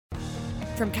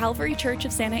From Calvary Church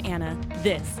of Santa Ana,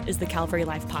 this is the Calvary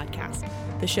Life Podcast,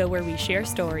 the show where we share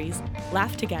stories,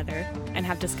 laugh together, and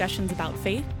have discussions about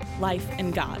faith, life,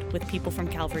 and God with people from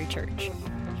Calvary Church.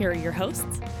 Here are your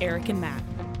hosts, Eric and Matt.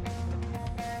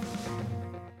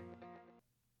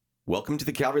 Welcome to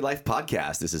the Calvary Life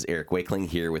Podcast. This is Eric Wakeling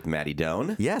here with Maddie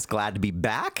Doan. Yes, glad to be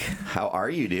back. How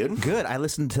are you, dude? Good. I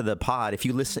listened to the pod. If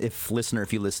you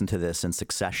listen to this in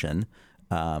succession,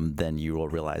 then you will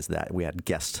realize that we had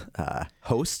guest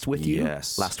hosts with you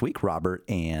last week, Robert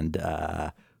and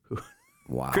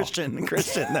Wow. Christian.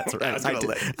 That's right.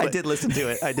 I did listen to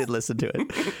it.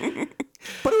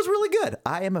 But it was really good.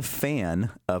 I am a fan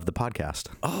of the podcast.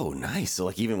 Oh, nice. So,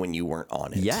 like, even when you weren't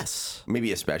on it. Yes.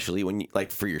 Maybe especially when you,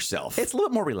 like, for yourself. It's a little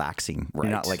bit more relaxing. Right.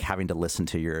 You're not, like, having to listen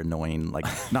to your annoying, like,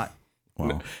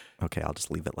 okay, I'll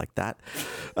just leave it like that.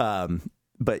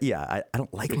 But, yeah, I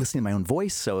don't like listening to my own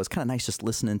voice, so it's kind of nice just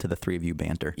listening to the three of you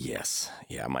banter. Yes.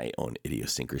 Yeah, my own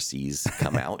idiosyncrasies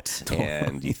come out,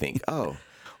 and you think, oh,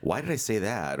 why did I say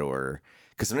that? Or,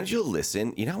 because sometimes you'll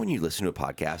listen, you know when you listen to a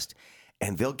podcast,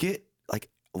 and they'll get, like,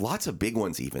 lots of big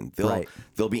ones even.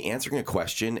 They'll be answering a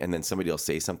question and then somebody will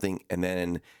say something and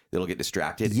then they'll get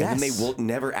distracted. Yes. And then they will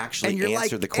never actually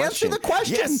answer the question. Answer the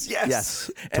question. Yes.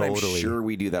 And totally. I'm sure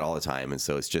we do that all the time. And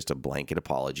so it's just a blanket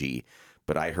apology.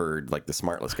 But I heard like the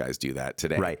Smartless guys do that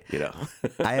today. Right. You know,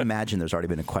 I imagine there's already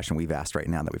been a question we've asked right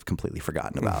now that we've completely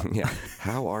forgotten about. Yeah.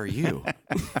 How are you?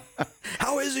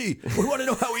 How is he? We want to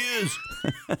know how he is.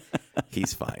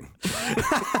 He's fine.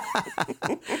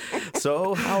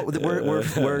 So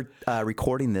we're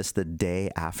recording this the day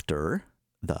after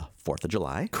the 4th of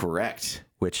July. Correct.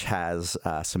 Which has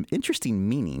some interesting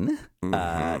meaning.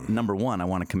 Number one, I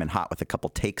want to come in hot with a couple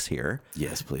takes here.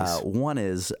 Yes, please. One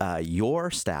is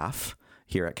your staff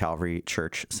here at Calvary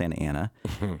Church, Santa Ana.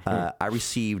 I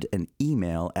received an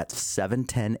email at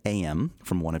 7:10 a.m.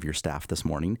 from one of your staff this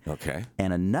morning. Okay.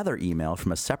 And another email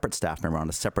from a separate staff member on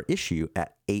a separate issue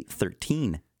at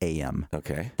 8:13 a.m.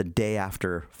 Okay. The day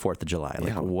after 4th of July.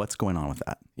 Like, what's going on with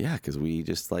that? Yeah, because we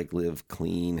just like live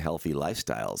clean, healthy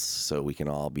lifestyles so we can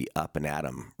all be up and at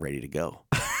 'em, ready to go.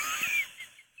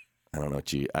 I don't know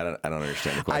I don't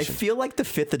understand the question. I feel like the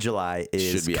 5th of July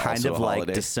is kind of like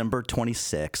December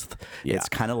 26th. Yeah. It's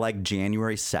kind of like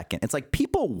January 2nd. It's like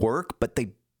people work, but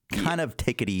they kind of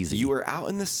take it easy. You were out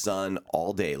in the sun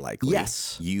all day, likely.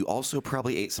 Yes. You also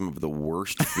probably ate some of the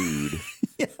worst food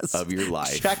of your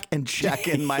life. Check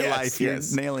in my life. You're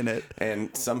nailing it.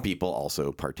 And some people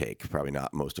also partake. Probably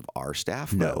not most of our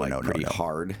staff, No, but pretty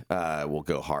hard. Will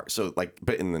go hard. So like,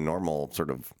 but in the normal sort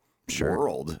of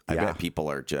world, I bet people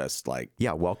are just like,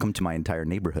 welcome to my entire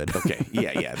neighborhood. Okay.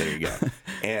 Yeah. There you go.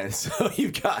 And so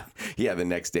you've got, the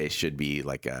next day should be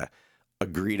like a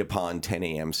agreed upon 10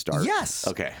 a.m. start. Yes.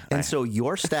 Okay. And so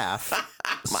your staff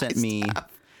sent me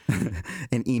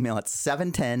an email at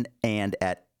 7:10 and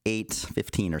at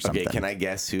 8:15 or something. Okay, can I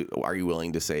guess who? Are you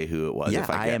willing to say who it was? Yeah,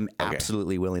 I am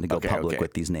absolutely willing to go public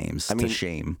with these names. To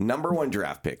shame. Number one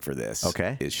draft pick for this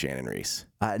is Shannon Reese.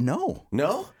 No.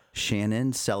 No?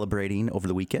 Shannon celebrating over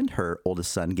the weekend, her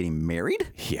oldest son getting married.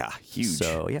 Yeah, huge.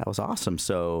 So, it was awesome.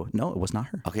 So, no, it was not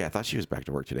her. Okay, I thought she was back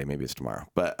to work today. Maybe it's tomorrow.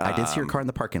 But I did see her car in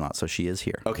the parking lot, so she is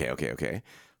here. Okay.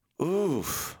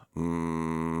 Oof.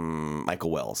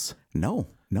 Michael Wells. No,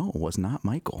 it was not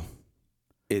Michael.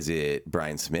 Is it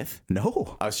Brian Smith?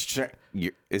 No. I was trying.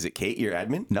 Is it Kate, your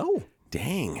admin? No.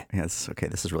 Dang. Yes. Okay,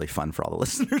 this is really fun for all the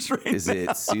listeners right now. Is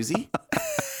it Susie?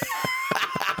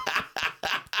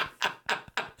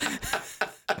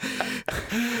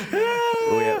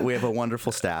 We have a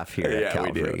wonderful staff here at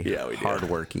Calvary. We do. Yeah, we do.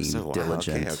 Hardworking,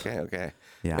 diligent. Okay.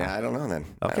 Yeah, I don't know then.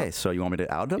 Okay, so you want me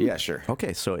to out them? Yeah, sure.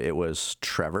 Okay, so it was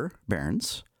Trevor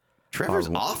Behrens. Trevor's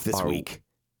off this week.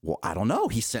 Well, I don't know.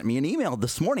 He sent me an email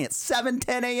this morning at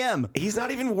 7:10 a.m. He's not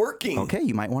even working. Okay,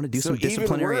 you might want to do some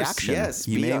disciplinary action. Yes,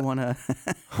 you may want to.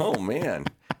 Oh man.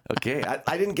 Okay,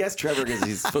 I didn't guess Trevor because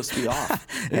he's supposed to be off.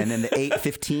 And then the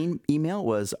 8:15 email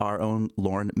was our own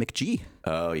Lauren McGee.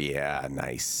 Oh yeah,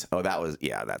 nice. Oh,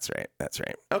 that's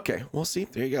right. Okay, we'll see.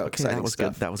 There you go. Okay, that was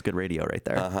good. That was good radio right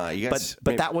there. You guys,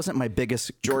 but that wasn't my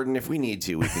biggest. Jordan, if we need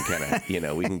to, we can kind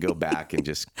of, we can go back and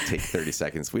just take 30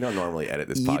 seconds. We don't normally edit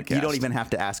this podcast. You don't even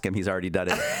have to ask him; he's already done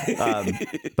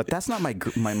it. But that's not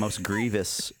my most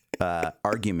grievous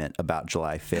argument about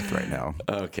July 5th right now.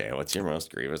 Okay, what's your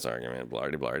most grievous argument?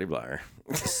 Blardy, blardy, blar.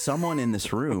 Someone in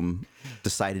this room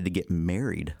decided to get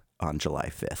married on July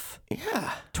 5th.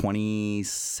 Yeah.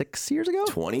 26 years ago?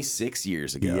 26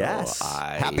 years ago. Yes.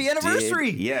 Happy anniversary.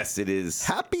 Yes, it is.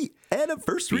 Happy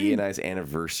anniversary. B&I's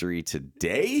anniversary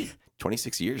today.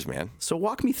 26 years, man. So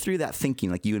walk me through that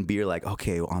thinking. Like you and B are like,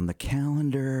 okay, on the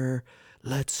calendar,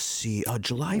 Let's see.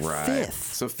 July Right.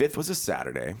 5th. So 5th was a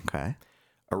Saturday. Okay.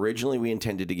 Originally, we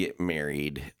intended to get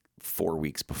married 4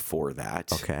 weeks before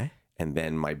that. Okay. And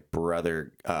then my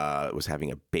brother was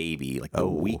having a baby like a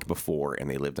week before, and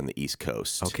they lived on the East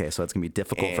Coast. Okay, so it's gonna be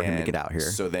difficult for him to get out here.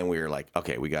 So then we were like,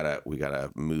 okay, we gotta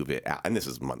move it out. And this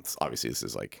is months. Obviously, this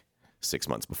is like 6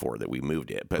 months before that we moved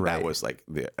it. But Right. that was like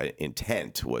the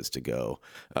intent was to go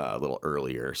a little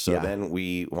earlier. So then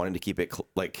we wanted to keep it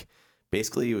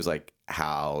basically it was like,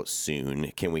 how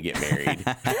soon can we get married?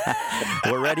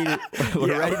 We're ready to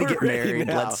get ready married.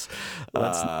 now.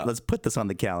 Let's put this on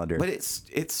the calendar. But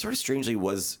it sort of strangely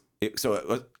was.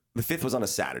 The 5th was on a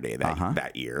Saturday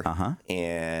that year,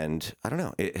 and I don't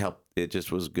know. It helped. It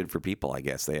just was good for people. I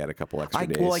guess they had a couple extra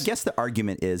days. Well, I guess the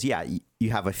argument is, you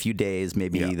have a few days,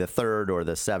 maybe the 3rd or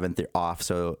the 7th, they're off.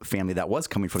 So family that was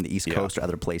coming from the East Coast or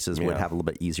other places would have a little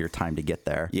bit easier time to get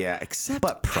there. Yeah, except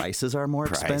but prices are more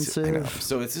expensive. I know.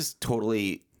 So this has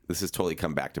totally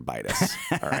come back to bite us.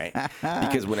 All right,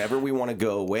 because whenever we want to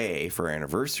go away for our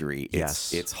anniversary,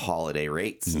 it's holiday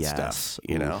rates and stuff.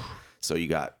 You know, so you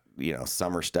got.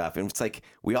 Summer stuff. And it's like,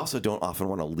 we also don't often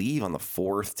want to leave on the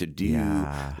 4th to do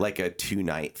like a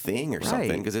 2-night thing or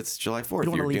something because it's July 4th.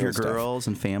 You want to leave your girls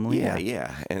and family.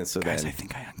 Yeah. And so guys, I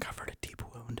think I uncovered a deep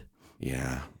wound.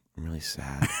 Yeah. I'm really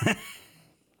sad.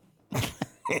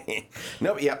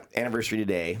 Anniversary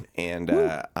today. And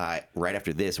right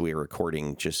after this, we were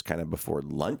recording just kind of before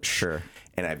lunch. Sure.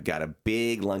 And I've got a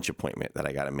big lunch appointment that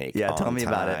I got to make. Yeah, tell me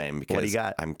about it. Because what do you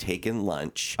got? I'm taking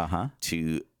lunch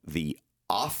to the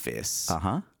office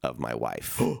of my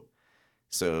wife.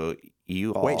 So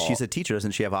you all... Wait, she's a teacher.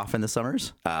 Doesn't she have off in the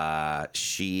summers?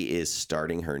 She is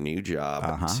starting her new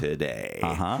job today.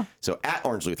 So at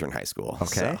Orange Lutheran High School. Okay.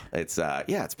 So it's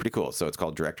it's pretty cool. So it's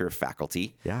called Director of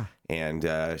Faculty. Yeah.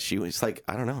 And she was like,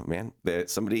 I don't know, man.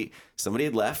 Somebody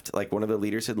had left, like one of the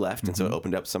leaders had left, and so it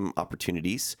opened up some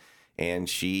opportunities. And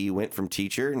she went from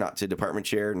teacher, not to department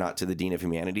chair, not to the dean of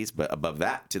humanities, but above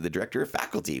that to the director of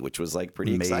faculty, which was like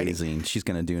pretty exciting. She's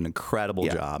going to do an incredible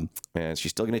job. And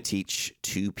she's still going to teach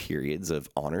 2 periods of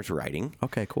honors writing.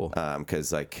 Okay, cool.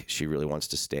 Because like she really wants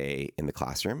to stay in the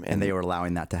classroom. And they were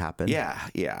allowing that to happen. Yeah.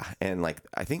 And like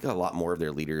I think a lot more of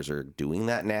their leaders are doing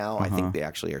that now. I think they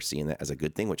actually are seeing that as a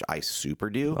good thing, which I super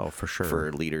do. Oh, for sure.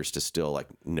 For leaders to still like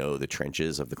know the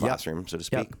trenches of the classroom, so to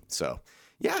speak. So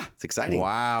yeah, it's exciting.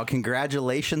 Wow.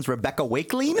 Congratulations, Rebecca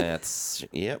Wakeling.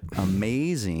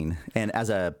 Amazing. And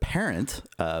as a parent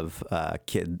of a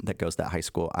kid that goes to that high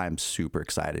school, I'm super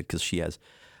excited because she has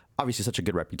obviously such a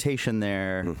good reputation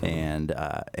there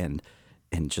and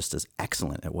just is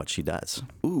excellent at what she does.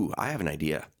 Ooh, I have an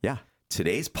idea. Yeah.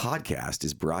 Today's podcast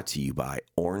is brought to you by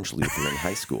Orange Lutheran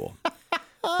High School.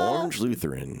 Orange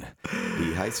Lutheran,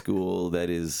 the high school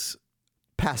that is...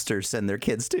 Pastors send their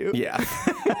kids to. Yeah.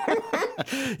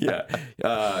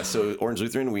 So Orange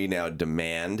Lutheran, we now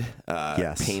demand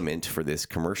payment for this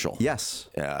commercial. Yes.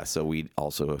 So we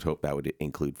also hope that would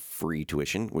include free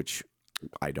tuition, which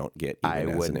I don't get even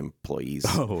as an employee.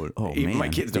 Man. My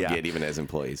kids don't get even as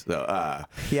employees. So,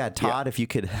 Todd, if you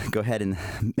could go ahead and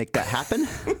make that happen.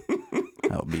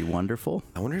 That would be wonderful.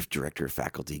 I wonder if director of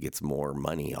faculty gets more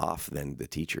money off than the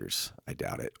teachers. I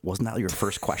doubt it. Wasn't that your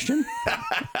first question?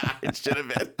 It should have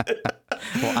been.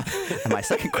 Well, my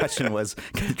second question was,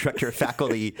 can the director of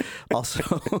faculty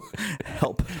also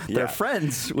help their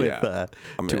friends with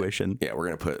tuition?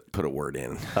 We're going to put a word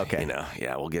in. Okay.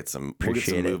 We'll get some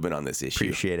movement on this issue.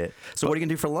 Appreciate it. So what are you going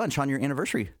to do for lunch on your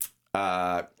anniversary?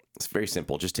 It's very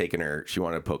simple. Just taking her. She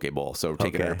wanted a poke bowl, so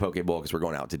taking her a poke bowl because we're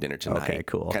going out to dinner tonight. Okay,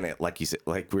 cool. Kind of like you said,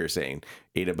 like we were saying,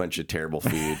 ate a bunch of terrible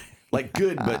food, like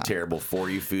good but terrible for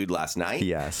you food last night.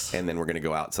 Yes. And then we're gonna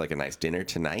go out to like a nice dinner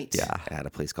tonight. Yeah. At a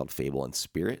place called Fable and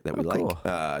Spirit that we like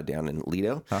down in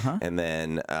Lido. And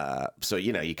then so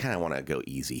you kind of want to go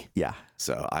easy. Yeah.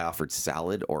 So I offered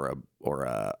salad or a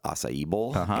acai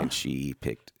bowl, and she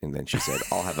picked, and then she said,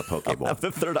 "I'll have a poke bowl." Have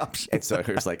the third option. And so it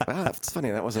was like, it's funny.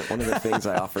 That wasn't one of the things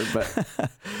I offered, but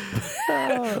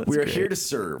we are here to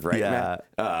serve, right? Yeah,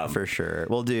 for sure.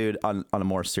 Well, dude, on a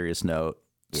more serious note,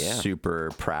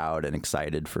 super proud and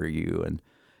excited for you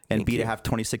and to have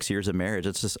 26 years of marriage.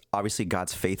 It's just obviously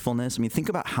God's faithfulness. I mean, think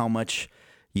about how much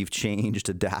you've changed,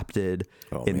 adapted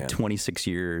in 26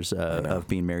 years of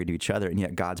being married to each other, and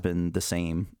yet God's been the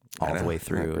same all the way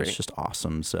through. It's just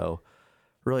awesome. So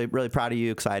really, really proud of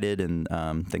you, excited, and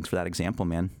thanks for that example,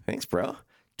 man. Thanks, bro.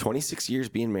 26 years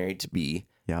being married to be.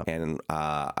 Yep. And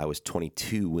I was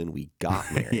 22 when we got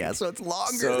married. So it's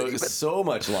longer. So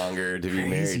much longer to be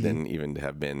married than even to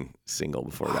have been single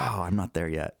before that. Oh, I'm not there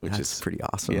yet. Which is pretty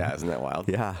awesome. Yeah, isn't that wild?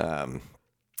 Yeah.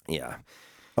 Yeah.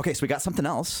 Okay, so we got something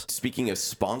else. Speaking of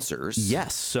sponsors.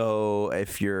 Yes. So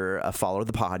if you're a follower of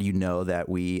the pod, you know that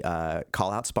we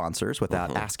call out sponsors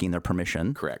without asking their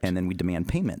permission. Correct. And then we demand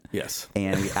payment. Yes.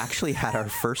 And we actually had our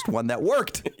first one that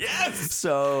worked. Yes.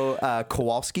 So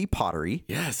Kowalski Pottery.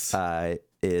 Yes.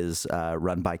 Is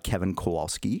run by Kevin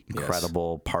Kowalski,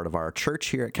 incredible part of our church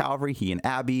here at Calvary. He and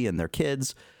Abby and their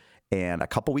kids. And a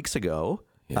couple weeks ago,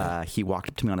 he walked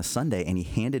up to me on a Sunday and he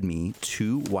handed me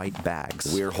 2 white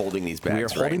bags. We're holding these bags right now.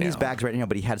 We're holding these bags right now,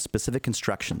 but he had specific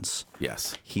instructions.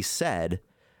 Yes. He said,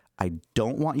 I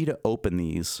don't want you to open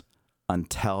these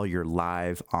until you're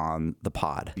live on the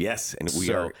pod. Yes, and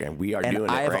we are doing it right now.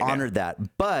 I have honored that,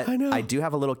 but I do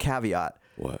have a little caveat.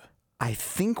 What? I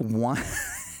think one...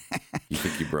 You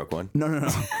think you broke one? No.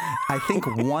 I think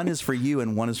one is for you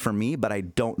and one is for me, but I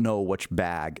don't know which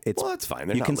bag. Well, that's fine.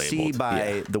 They're you not can labeled. see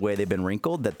by the way they've been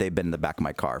wrinkled that they've been in the back of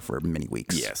my car for many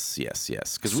weeks. Yes.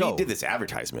 Because we did this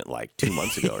advertisement like 2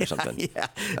 months ago or something. Yeah.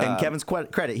 And Kevin's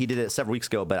credit, he did it several weeks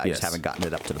ago, but I just haven't gotten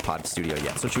it up to the pod studio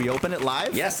yet. So should we open it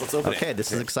live? Yes, let's open it. Okay,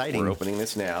 this is exciting. We're opening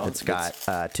this now. It's got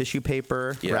tissue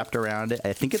paper wrapped around it.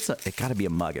 I think it got to be a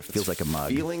mug. It feels like a mug.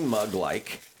 Feeling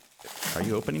mug-like. Are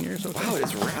you opening yours? Okay? Wow, it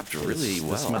is wrapped really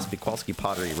well. This must be Kowalski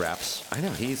Pottery wraps. I know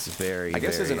he's very. I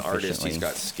guess very as an artist, efficiently. he's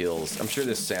got skills. I'm sure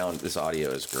this audio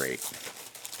is great.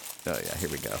 Oh yeah, here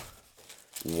we go.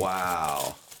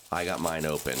 Wow, I got mine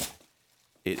open.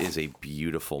 It is a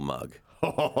beautiful mug.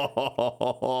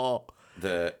 I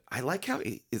like how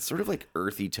it's sort of like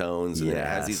earthy tones, and it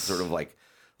has these sort of like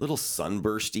little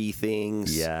sunbursty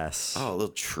things. Yes. Oh,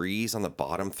 little trees on the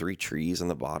bottom. 3 trees on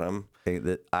the bottom.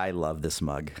 I love this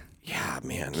mug. Yeah,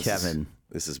 man. Kevin.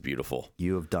 This is beautiful.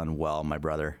 You have done well, my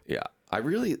brother. Yeah. I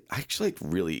actually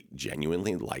really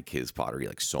genuinely like his pottery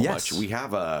like so much. We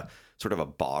have a sort of a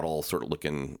bottle sort of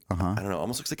looking, I don't know,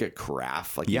 almost looks like a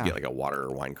carafe, like you get like a water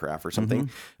or wine carafe or something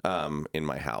in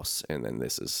my house. And then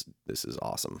this is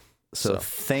awesome. So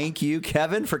thank you,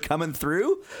 Kevin, for coming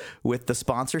through with the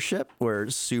sponsorship. We're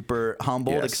super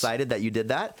humbled, excited that you did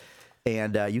that.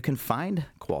 And you can find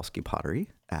Kowalski Pottery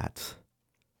at,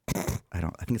 I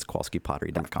think it's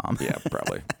KowalskiPottery.com. Yeah,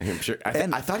 probably. I'm sure.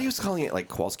 I thought he was calling it like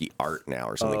Kowalski Art now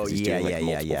or something. Oh, he's doing like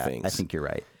multiple things. I think you're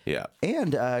right. Yeah.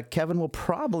 And Kevin will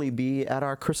probably be at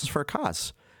our Christmas for a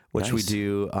Cause, which we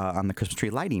do on the Christmas tree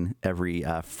lighting every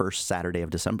first Saturday of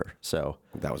December. So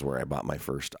that was where I bought my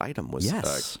first item was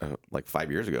like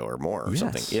 5 years ago or more or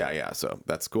something. Yeah. So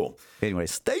that's cool.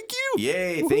 Anyways, thank you.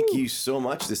 Yay. Thank you so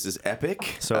much. This is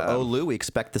epic. So Lou, we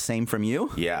expect the same from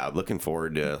you. Yeah. Looking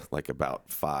forward to like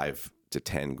about 5 to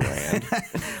 10 grand.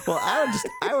 Well,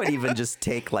 I would even just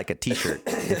take like a t-shirt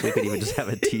if we could even just have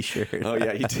a t-shirt. Oh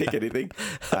yeah. You take anything?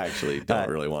 I actually don't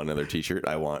really want another t-shirt.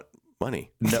 I want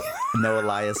money. No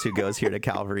Elias, who goes here to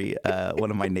Calvary,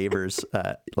 one of my neighbors,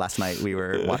 last night we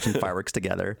were watching fireworks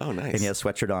together. Oh, nice. And he has a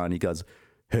sweatshirt on. He goes,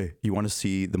 hey, you want to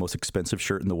see the most expensive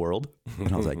shirt in the world?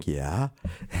 And I was like, yeah.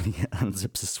 And he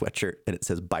unzips his sweatshirt and it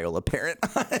says Biola Parent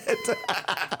on it.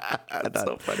 That's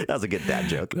so funny. That was a good dad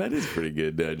joke. That is a pretty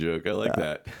good dad joke. I like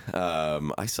that.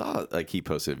 I saw like he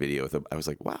posted a video with I was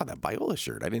like, wow, that Biola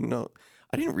shirt. I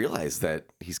didn't realize that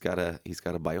he's got a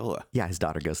Biola. Yeah, his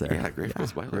daughter goes there. Yeah, great.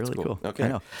 Biola. Really cool. Okay. I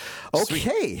know.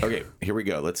 Okay. Okay, here we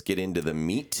go. Let's get into the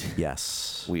meat.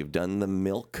 Yes. We've done the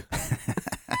milk.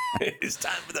 It's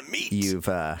time for the meat.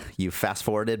 You've fast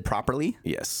forwarded properly.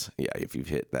 Yes. Yeah. If you've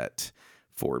hit that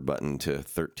forward button to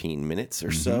 13 minutes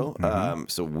or so.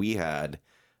 So we had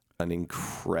an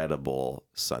incredible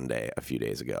Sunday a few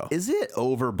days ago. Is it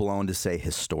overblown to say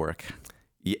historic?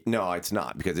 Yeah, no, it's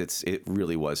not, because it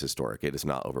really was historic. It is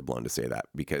not overblown to say that,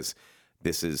 because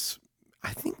this is,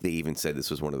 I think they even said this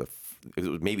was it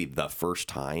was maybe the first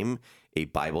time a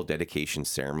Bible dedication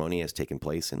ceremony has taken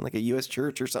place in like a U.S.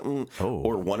 church or something,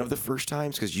 or one of the first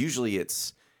times, because usually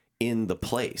it's in the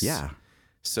place. Yeah.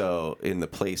 So in the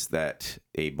place that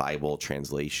a Bible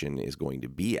translation is going to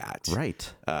be at.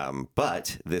 Right.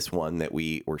 But this one that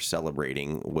we were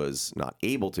celebrating was not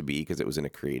able to be because it was in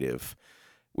a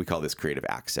we call this creative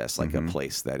access, like a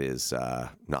place that is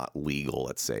not legal,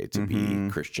 let's say, to be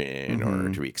Christian or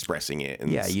to be expressing it.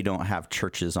 And you don't have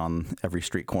churches on every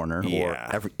street corner or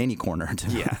any corner.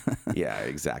 Yeah,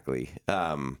 exactly.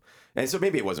 And so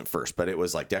maybe it wasn't first, but it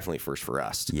was like definitely first for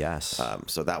us. Yes.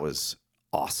 So that was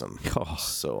awesome. Oh,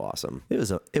 so awesome.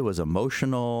 It was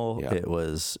emotional. Yeah. It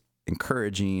was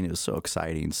encouraging. It was so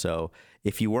exciting. So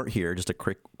if you weren't here, just a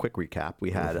quick recap. We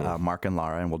had Mark and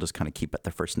Laura, and we'll just kind of keep it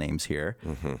their first names here,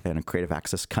 in a Creative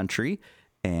Access Country.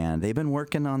 And they've been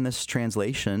working on this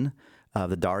translation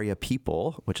the Daria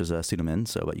people, which is a pseudonym,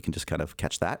 but you can just kind of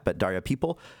catch that. But Daria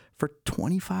people, for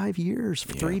 25 years,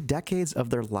 for 3 decades of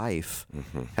their life,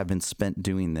 have been spent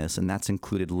doing this. And that's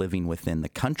included living within the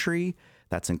country.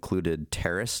 That's included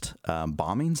terrorist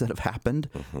bombings that have happened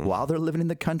while they're living in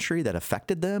the country that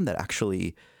affected them, that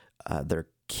actually their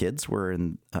kids were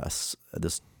in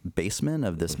this basement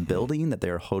of this building that they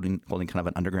were holding kind of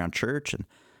an underground church, and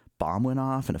bomb went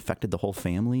off and affected the whole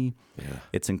family. Yeah.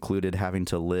 It's included having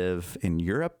to live in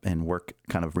Europe and work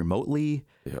kind of remotely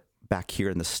back here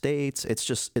in the States.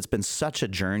 It's been such a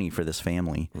journey for this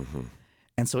family.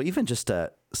 And so even just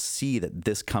to see that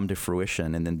this come to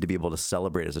fruition and then to be able to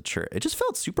celebrate as a church, it just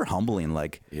felt super humbling.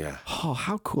 Like, oh,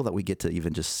 how cool that we get to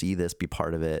even just see this, be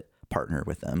part of it, partner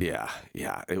with them. Yeah.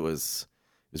 It was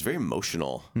very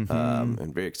emotional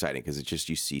and very exciting, because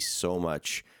you see so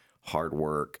much hard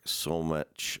work, so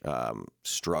much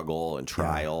struggle and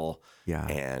trial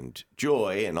and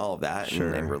joy and all of that,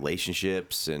 and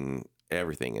relationships and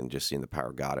everything, and just seeing the power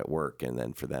of God at work. And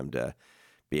then for them to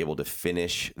be able to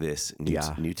finish this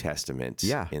New Testament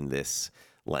in this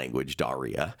language,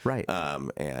 Daria. Right.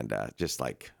 And just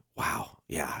like, wow.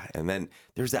 Yeah. And then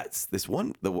there's this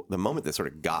one, the moment that sort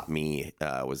of got me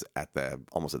was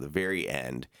almost at the very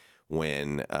end,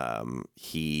 when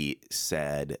he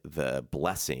said the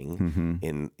blessing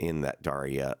in that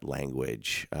Daria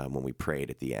language when we prayed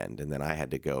at the end. And then I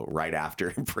had to go right after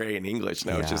and pray in English.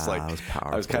 And I was just like,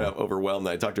 I was kind of overwhelmed.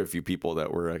 I talked to a few people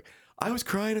that were like, I was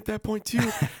crying at that point too,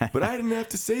 but I didn't have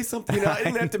to say something. I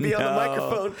didn't have to be on the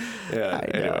microphone. Yeah.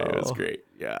 Anyway, it was great.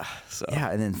 Yeah. So. Yeah.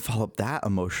 And then follow up that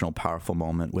emotional, powerful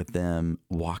moment with them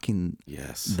walking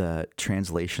the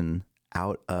translation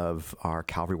out of our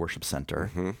Calvary Worship Center.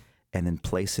 And then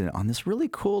placing it on this really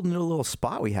cool new little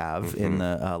spot we have in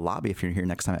the lobby, if you're here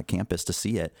next time at campus to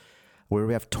see it, where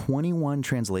we have 21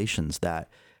 translations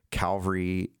that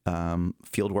Calvary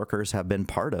field workers have been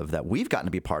part of, that we've gotten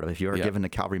to be part of. If you are given to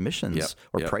Calvary Missions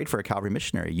or prayed for a Calvary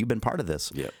missionary, you've been part of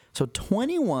this. So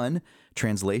 21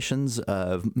 translations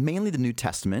of mainly the New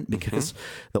Testament, because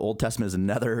the Old Testament is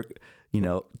another,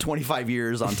 25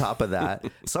 years on top of that.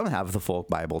 Some have the folk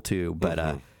Bible too,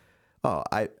 but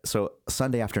so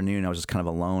Sunday afternoon, I was just kind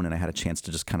of alone, and I had a chance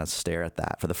to just kind of stare at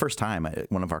that for the first time.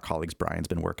 One of our colleagues, Brian's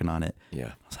been working on it. Yeah.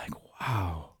 I was like,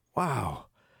 wow.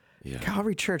 Yeah.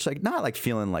 Calvary Church, like not like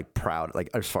feeling like proud, like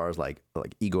as far as like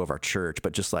ego of our church,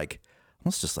 but just like,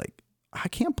 almost just like, I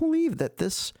can't believe that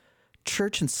this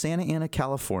church in Santa Ana,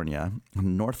 California,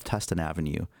 on North Tustin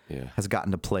Avenue, has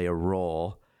gotten to play a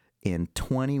role in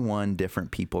 21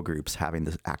 different people groups having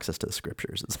this access to the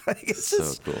scriptures. It's like,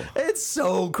 so cool. It's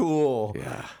so cool.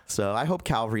 Yeah. So I hope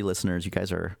Calvary listeners, you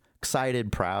guys are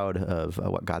excited, proud of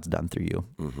what God's done through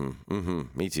you.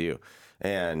 Me too.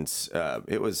 And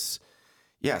it was,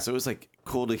 so it was like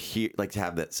cool to hear, like to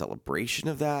have that celebration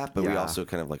of that, but we also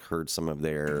kind of like heard some of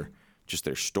their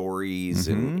stories,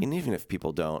 and even if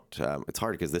people don't, it's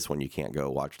hard because this one you can't go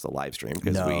watch the live stream,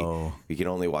 because we can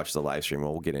only watch the live stream.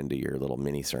 We'll get into your little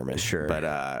mini sermon,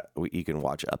 but you can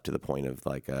watch up to the point of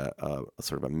like a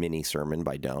sort of a mini sermon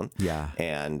by Doan.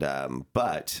 And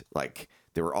but like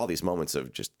there were all these moments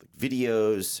of just like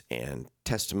videos and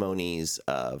testimonies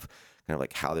of kind of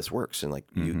like how this works, and like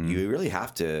you really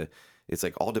have to. It's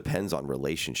like all depends on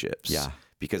relationships. Yeah.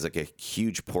 Because like a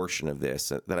huge portion of this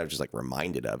that I've just like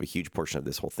reminded of, a huge portion of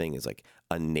this whole thing is like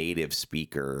a native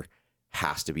speaker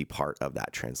has to be part of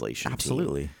that translation.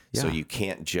 Absolutely. Team. Yeah. So you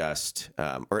can't just,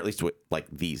 or at least like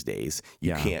these days,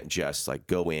 you can't just like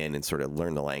go in and sort of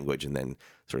learn the language and then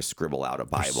sort of scribble out a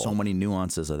Bible. There's so many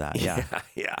nuances of that.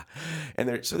 Yeah. And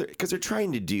because they're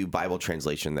trying to do Bible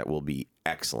translation that will be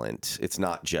excellent. It's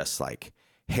not just like,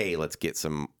 hey, let's get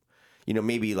some,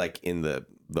 maybe like in the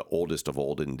oldest of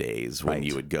olden days when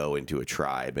you would go into a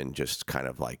tribe and just kind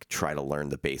of like try to learn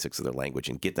the basics of their language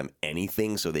and get them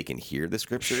anything so they can hear the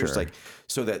scriptures, like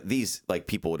so that these like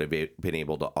people would have been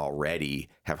able to already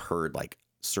have heard like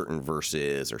certain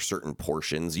verses or certain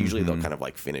portions. Usually they'll kind of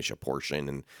like finish a portion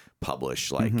and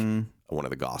publish like one of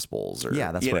the Gospels, or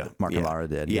that's what Mark and Laura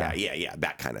did. Yeah,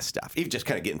 that kind of stuff. Even just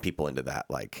kind of getting people into that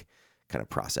like kind of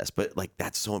process. But like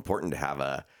that's so important to have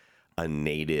a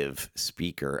native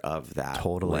speaker of that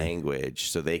language,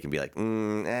 so they can be like,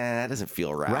 that doesn't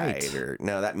feel right, or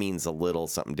no, that means a little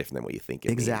something different than what you think it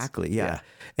means. Exactly, yeah.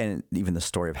 And even the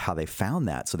story of how they found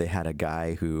that. So they had a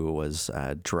guy who was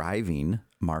driving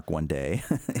Mark one day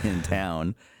in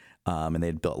town, and they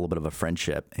had built a little bit of a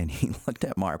friendship, and he looked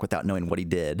at Mark without knowing what he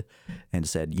did and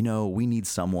said, we need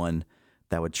someone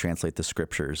that would translate the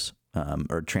scriptures,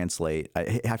 or translate,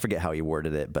 I forget how he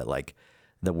worded it, but like,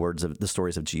 the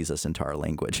stories of Jesus into our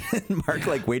language. And Mark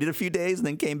like waited a few days and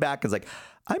then came back and was like,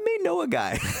 I may know a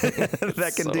guy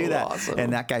that can do that. Awesome.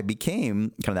 And that guy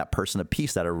became kind of that person of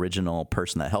peace, that original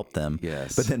person that helped them.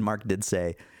 Yes. But then Mark did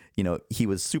say, he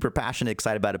was super passionate,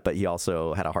 excited about it, but he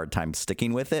also had a hard time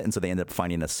sticking with it. And so they ended up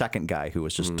finding a second guy who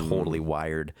was just totally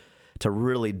wired to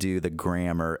really do the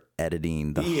grammar,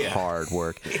 editing, the hard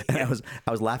work. And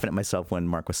I was laughing at myself when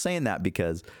Mark was saying that,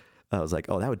 because I was like,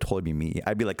 oh, that would totally be me.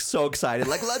 I'd be like so excited,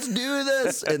 like, let's do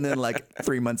this. And then like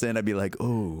 3 months in, I'd be like,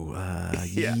 oh,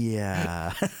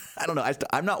 yeah. I don't know.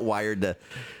 I'm not wired to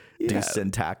do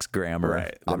syntax, grammar.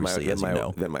 Right. Obviously,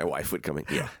 then my wife would come in.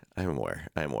 Yeah, I'm aware.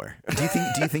 Do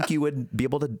you think you would be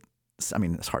able to? I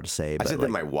mean, it's hard to say. But I said that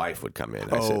my wife would come in.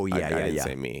 I didn't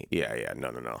say me. Yeah.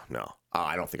 No. Oh,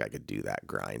 I don't think I could do that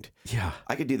grind. Yeah.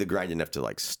 I could do the grind enough to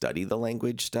like study the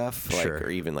language stuff, like, or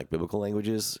even like biblical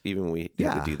languages. Even we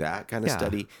have to do that kind of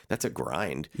study. That's a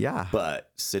grind. Yeah. But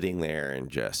sitting there and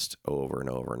just over and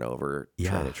over and over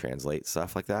trying to translate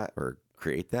stuff like that or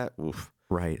create that, oof.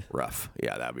 Right. Rough.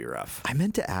 Yeah, that'd be rough. I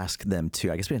meant to ask them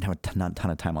too. I guess we didn't have a ton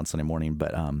of time on Sunday morning,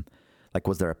 but like,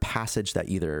 was there a passage that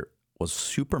either was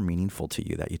super meaningful to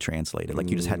you that you translated, like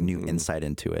you just had new insight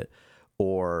into it,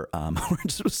 or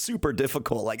just was super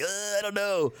difficult? Like, I don't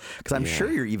know, because I'm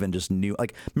sure you're even just new.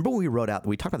 Like, remember when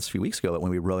we talked about this a few weeks ago, but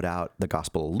when we wrote out the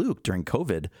Gospel of Luke during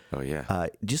COVID? Oh yeah.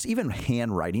 Just even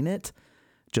handwriting it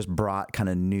just brought kind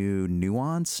of new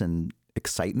nuance and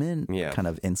excitement, kind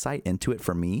of insight into it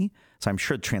for me. So I'm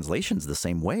sure translation's the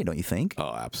same way, don't you think?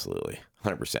 Oh, absolutely.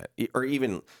 100%. Or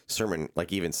even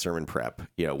sermon prep,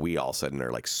 we all of a sudden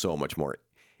are like so much more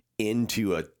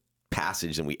into a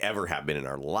passage than we ever have been in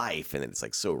our life. And it's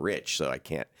like so rich. So it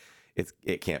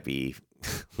can't be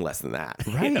less than that.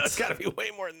 Right. It's got to be way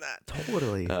more than that.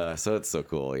 Totally. So it's so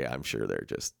cool. Yeah. I'm sure they're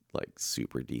just like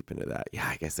super deep into that. Yeah.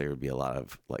 I guess there would be a lot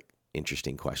of like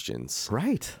interesting questions.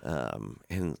 Right.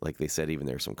 And like they said, even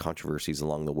there's some controversies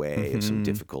along the way, some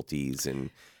difficulties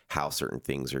and how certain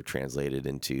things are translated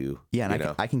into. Yeah.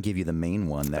 And I can give you the main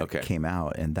one that came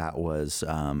out, and that was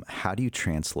how do you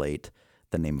translate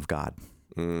the name of God?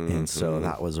 And so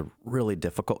that was a really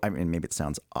difficult. I mean, maybe it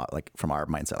sounds like from our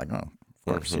mindset, like, oh,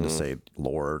 of course you just say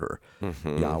Lord or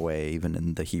Yahweh, even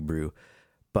in the Hebrew,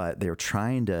 but they were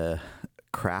trying to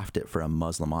craft it for a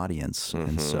Muslim audience.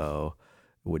 And so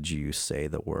would you say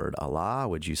the word Allah?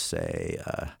 Would you say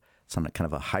some kind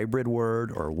of a hybrid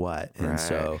word or what? And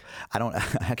so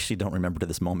I actually don't remember to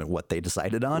this moment what they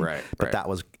decided on. But that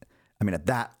was, I mean, at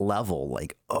that level,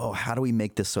 like, oh, how do we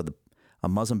make this so a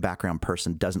Muslim background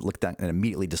person doesn't look at that and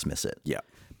immediately dismiss it? Yeah.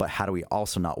 But how do we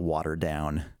also not water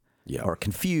down or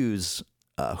confuse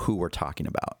who we're talking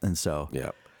about? And so,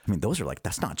 I mean, those are like,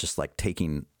 that's not just like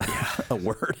taking a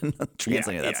word and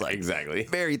translating it. That's like exactly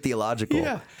very theological.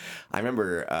 Yeah. I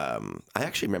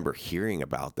actually remember hearing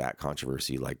about that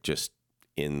controversy, like just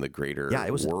in the greater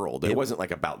world. It wasn't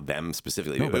like about them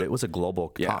specifically. No, but it was a global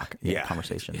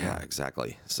conversation. Yeah,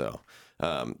 exactly. So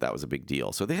that was a big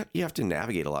deal. So you have to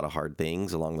navigate a lot of hard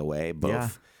things along the way,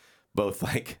 both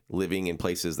like living in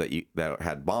places that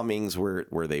had bombings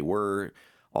where they were,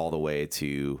 all the way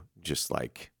to just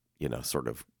like, sort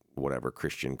of whatever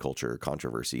Christian culture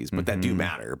controversies, but that do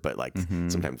matter. But like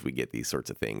sometimes we get these sorts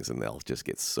of things and they'll just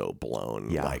get so blown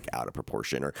like out of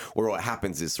proportion, or what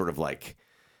happens is sort of like,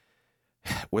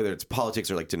 whether it's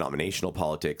politics or like denominational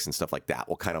politics and stuff like that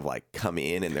will kind of like come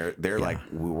in and they're like,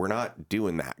 we're not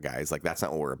doing that, guys. Like, that's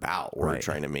not what we're about. We're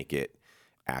trying to make it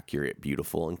accurate,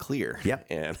 beautiful, and clear. Yep.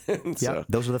 And so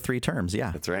those are the three terms.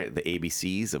 Yeah. That's right. The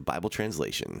ABCs of Bible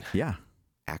translation. Yeah.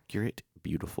 Accurate,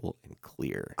 beautiful, and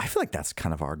clear. I feel like that's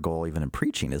kind of our goal even in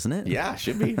preaching, isn't it? Yeah,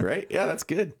 should be, right? Yeah, that's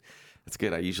good. That's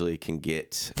good. I usually can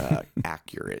get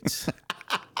accurate.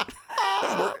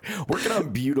 Working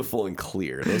on beautiful and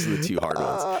clear. Those are the two hard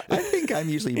ones. I think I'm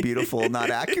usually beautiful,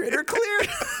 not accurate or clear.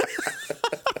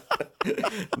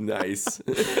 Nice.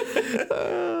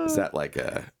 Is that like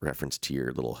a reference to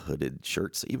your little hooded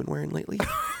shirts that you've been wearing lately?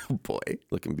 Oh, boy.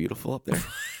 Looking beautiful up there.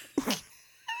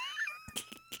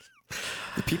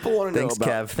 The people want to know about...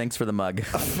 Thanks, Kev. Thanks for the mug.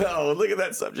 Oh, look at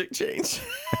that subject change.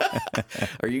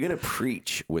 Are you going to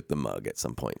preach with the mug at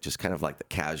some point? Just kind of like the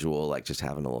casual, like just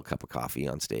having a little cup of coffee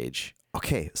on stage?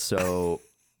 Okay, so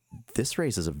this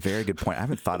raises a very good point I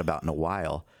haven't thought about in a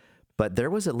while. But there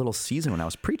was a little season when I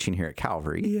was preaching here at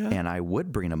Calvary, and I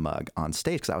would bring a mug on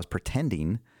stage because I was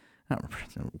not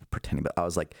pretending, but I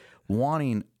was like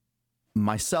wanting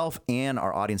myself and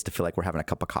our audience to feel like we're having a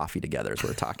cup of coffee together as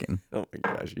we're talking. Oh my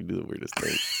gosh, you do the weirdest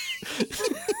thing.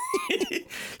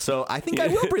 So I think I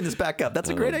will bring this back up. That's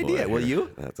a great idea. Will you?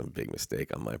 That's a big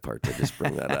mistake on my part to just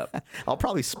bring that up. I'll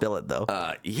probably spill it though.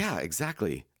 Yeah,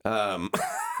 exactly.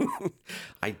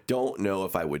 I don't know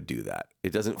if I would do that.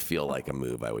 It doesn't feel like a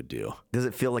move I would do. Does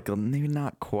it feel like maybe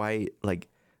not quite like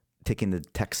taking the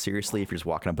text seriously if you're just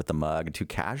walking up with the mug? Too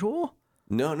casual?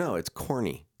 No, it's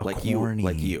corny. Corny.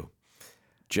 Like you.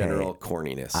 General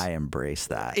corniness. I embrace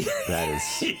that. That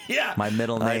is yeah. my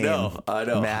middle name. I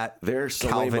know. Matt. There are so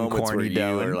Calvin many moments where Corny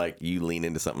you are like, you lean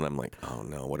into something. I'm like, oh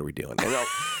no, what are we doing?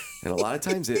 And a lot of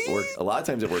times it works. A lot of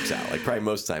times it works out. Like probably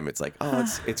most of the time it's like, oh,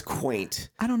 it's quaint.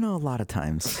 I don't know. A lot of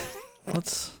times.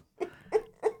 Let's.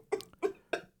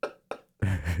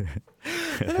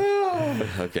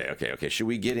 Okay. Should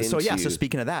we get into? So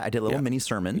speaking of that, I did a little mini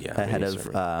sermon ahead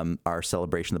of our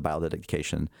celebration of the Bible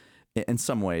dedication. In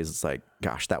some ways, it's like,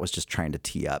 gosh, that was just trying to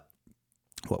tee up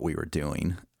what we were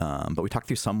doing. But we talked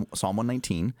through Psalm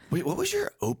 119. Wait, what was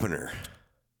your opener?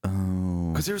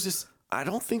 Oh, because there was this. I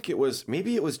don't think it was.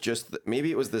 Maybe it was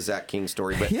the Zach King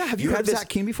story. But yeah, have you had Zach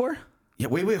King before? Yeah.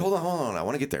 Wait. Hold on. I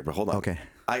want to get there, but hold on. Okay.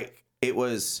 I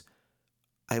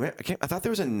thought there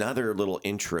was another little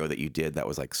intro that you did that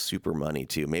was like super money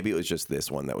too. Maybe it was just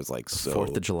this one that was like so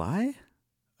 4th of July.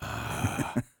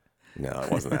 No,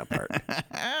 it wasn't that part.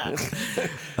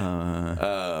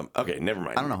 Okay, never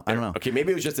mind. I don't know. Okay,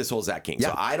 maybe it was just this whole Zach King. Yeah.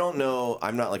 So I don't know.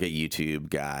 I'm not like a YouTube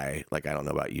guy. Like I don't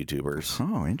know about YouTubers.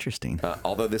 Oh, interesting.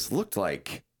 Although this looked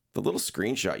like the little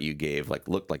screenshot you gave,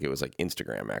 looked like it was like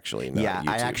Instagram actually. Not yeah,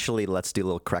 YouTube. Let's do a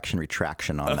little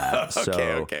retraction on that.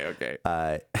 Okay.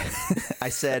 I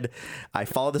said I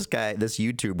follow this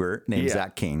YouTuber named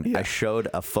Zach King. Yeah. I showed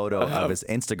a photo of his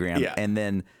Instagram, and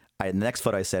then. The next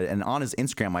photo I said, and on his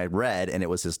Instagram I read, and it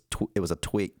was it was a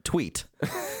tweet.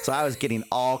 So I was getting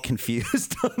all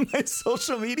confused on my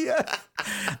social media.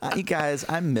 You guys,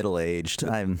 I'm middle aged.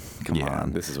 Come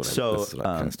on. This is what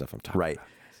kind of stuff I'm talking about. Right.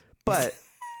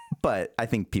 But I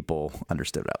think people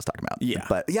understood what I was talking about. Yeah.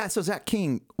 But yeah, so Zach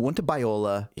King went to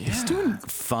Biola. Yeah. He's doing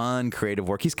fun, creative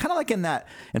work. He's kind of like in that.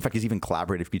 In fact, he's even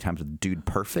collaborated a few times with Dude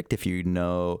Perfect. If you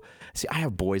know, see, I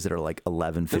have boys that are like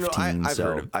 11, 15. I've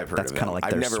heard that's kind of like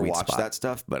I've their never sweet watched spot. that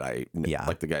stuff, but like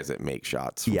the guys that make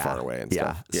shots from far away and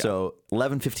stuff. Yeah. So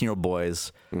 11, 15-year-old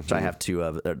boys, which I have two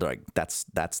of. They're like that's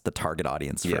the target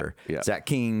audience for Zach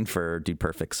King, for Dude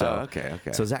Perfect. So okay.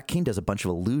 So Zach King does a bunch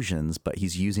of illusions, but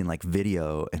he's using like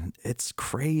video, and it's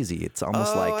crazy. It's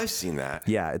almost like I've seen that.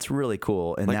 Yeah, it's really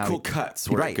cool. And like now cool cuts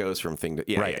where it goes from thing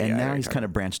to and now he's kind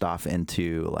of branched off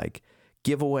into like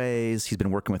giveaways. He's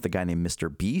been working with a guy named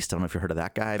Mr. Beast. I don't know if you've heard of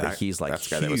that guy, but he's like that's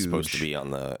the guy that was supposed to be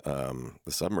on the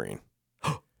submarine.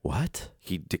 What?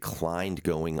 He declined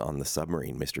going on the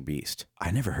submarine, Mr. Beast. I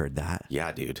never heard that.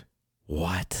 Yeah, dude.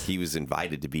 What? He was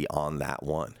invited to be on that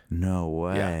one. No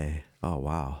way. Yeah. Oh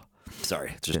wow.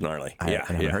 Sorry, it's just gnarly. I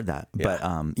haven't heard that.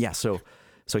 Yeah. But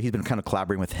so he's been kind of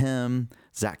collaborating with him.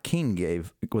 Zach King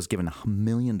was given $1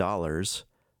 million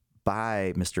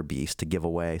by Mr. Beast to give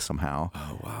away somehow.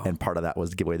 Oh, wow. And part of that was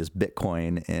to give away this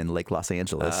Bitcoin in Lake Los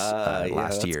Angeles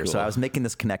last year. Cool. So I was making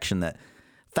this connection that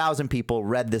 1,000 people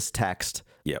read this text.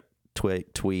 Yep.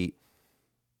 Tweet,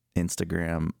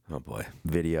 Instagram. Oh, boy.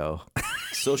 Video.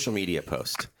 Social media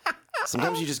post.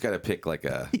 Sometimes you just got to pick like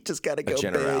you just got to go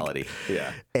generality. Big.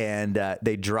 Yeah. And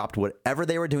they dropped whatever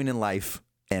they were doing in life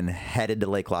and headed to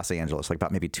Lake Los Angeles, like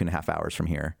about maybe 2.5 hours from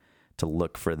here, to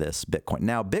look for this Bitcoin.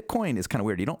 Now, Bitcoin is kind of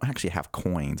weird. You don't actually have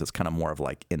coins. It's kind of more of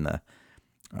like in the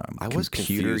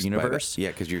computer universe. Yeah,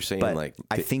 because you're saying but like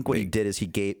I think what he did is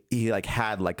he like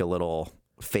had like a little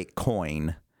fake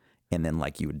coin, and then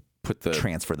like you would put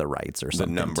transfer the rights or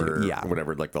something. The number, or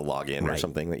whatever, like the login or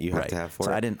something that you have to have for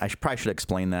it. So I probably should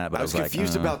explain that, but I was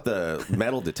confused about the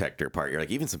metal detector part. You're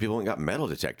like, even some people ain't got metal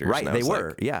detectors. Right, they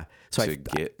were, yeah. So to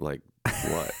get like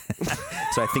what?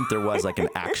 So I think there was like an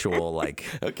actual like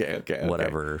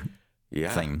whatever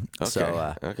thing.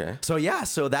 Okay.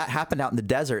 So that happened out in the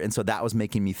desert, and so that was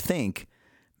making me think,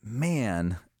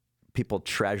 man, people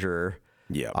treasure.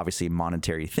 Yeah, obviously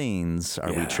monetary things.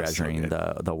 Are we treasuring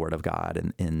the Word of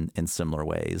God in similar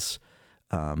ways?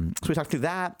 So we talked through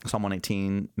that. Psalm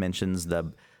 118 mentions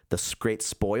the great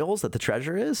spoils that the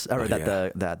treasure is, or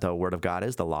that the Word of God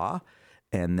is, the law,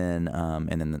 and then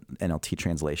the NLT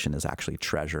translation is actually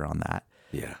treasure on that.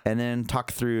 Yeah, and then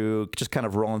talk through just kind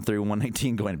of rolling through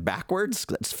 119, going backwards.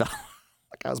 That just felt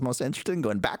like I was most interested in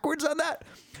going backwards on that.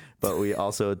 But we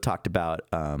also talked about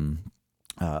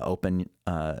open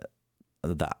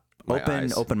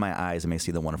my eyes and may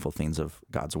see the wonderful things of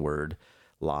God's word,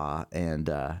 law, and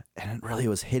it really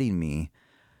was hitting me,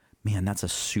 man, that's a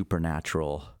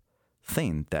supernatural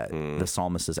thing that the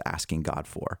psalmist is asking God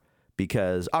for,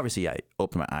 because obviously I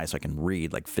open my eyes so I can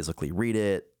read, like physically read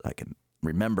it, I can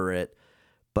remember it,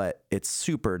 but it's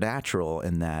supernatural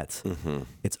in that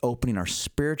it's opening our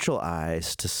spiritual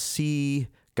eyes to see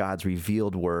God's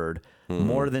revealed word,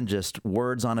 more than just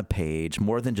words on a page,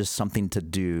 more than just something to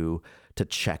do, to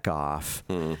check off.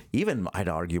 Even I'd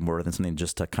argue more than something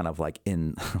just to kind of like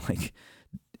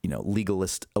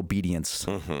legalist obedience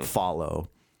follow.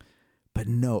 But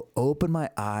no, open my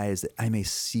eyes that I may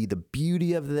see the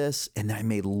beauty of this and I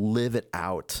may live it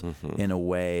out in a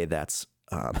way that's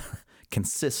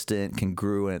consistent,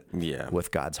 congruent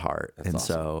with God's heart. That's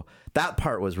awesome. So that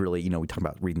part was really, we talk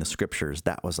about reading the scriptures.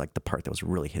 That was like the part that was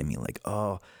really hitting me like,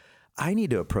 oh, I need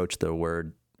to approach the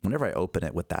word whenever I open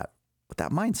it with that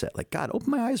mindset. Like, God,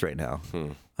 open my eyes right now.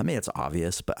 I mean, it's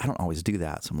obvious, but I don't always do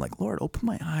that. So I'm like, Lord, open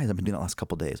my eyes. I've been doing that the last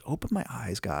couple of days. Open my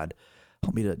eyes, God.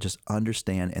 Help me to just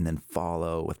understand and then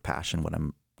follow with passion what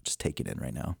I'm just taking in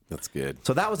right now. That's good.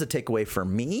 So that was a takeaway for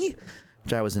me,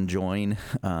 which I was enjoying.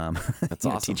 That's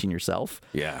awesome. Teaching yourself.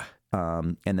 Yeah.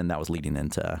 And then that was leading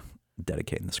into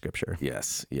dedicating the scripture.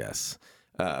 Yes.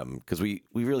 Because we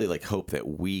really like hope that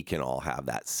we can all have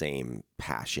that same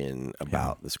passion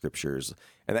about the scriptures,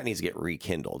 and that needs to get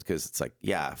rekindled, because it's like,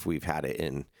 if we've had it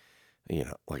in,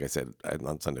 like I said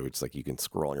on Sunday, it's like you can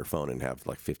scroll on your phone and have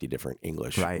like 50 different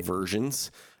English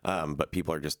versions, but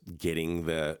people are just getting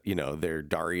the, their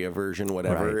Daria version,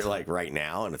 whatever, like right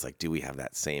now, and it's like, do we have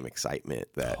that same excitement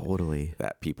that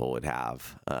that people would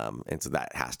have? And so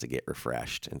that has to get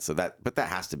refreshed, and so that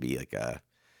has to be like a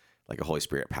Holy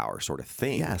Spirit power sort of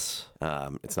thing. Yes.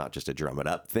 It's not just a drum it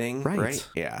up thing. Right.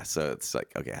 Yeah. So it's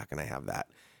like, okay, how can I have that?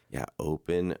 Yeah.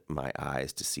 Open my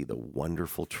eyes to see the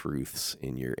wonderful truths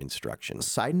in your instructions.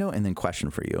 Side note, and then question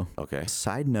for you. Okay.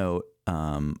 Side note.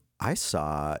 I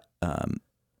saw,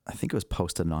 I think it was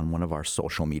posted on one of our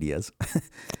social medias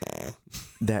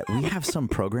that we have some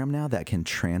program now that can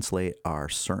translate our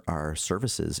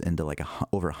services into like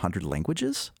over 100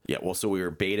 languages. Yeah. Well, so we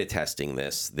were beta testing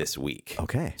this week.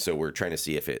 Okay. So we're trying to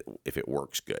see if it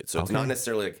works good. So it's not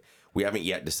necessarily like, we haven't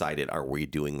yet decided, are we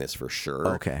doing this for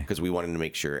sure? Okay. Because we wanted to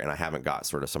make sure, and I haven't got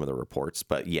sort of some of the reports,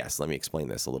 but yes, let me explain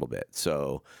this a little bit.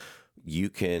 So you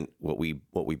can, what we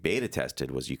beta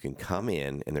tested was you can come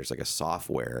in and there's like a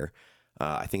software,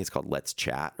 I think it's called Let's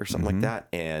Chat or something like that.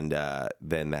 And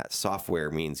then that software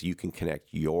means you can connect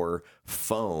your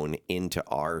phone into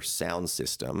our sound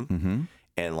system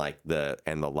and like the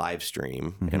live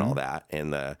stream and all that.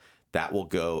 And that will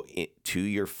go to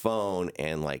your phone,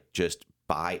 and like just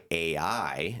by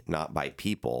AI, not by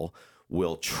people,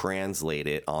 will translate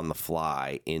it on the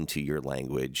fly into your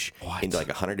language, into like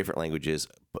 100 different languages,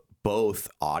 both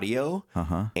audio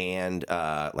and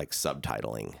like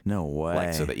subtitling. No way.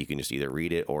 Like, so that you can just either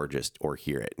read it or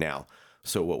hear it. Now,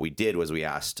 so what we did was we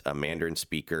asked a Mandarin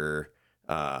speaker,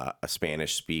 a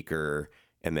Spanish speaker,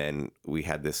 and then we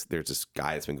had there's this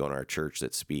guy that's been going to our church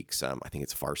that speaks, I think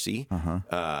it's Farsi.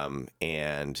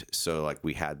 And so like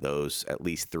we had those, at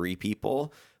least 3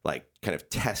 people, like kind of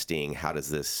testing, how does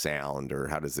this sound, or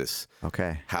how does this,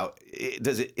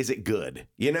 is it good?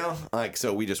 Like,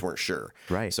 so we just weren't sure.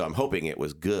 Right. So I'm hoping it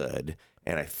was good.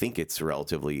 And I think it's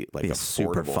relatively like a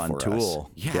super fun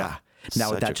tool. Yeah. Now,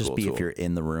 would that just be if you're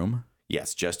in the room?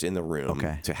 Yes, just in the room.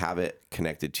 Okay. To have it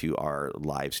connected to our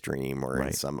live stream or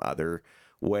in some other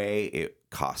way,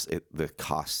 the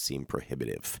costs seem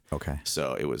prohibitive. Okay.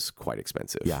 So it was quite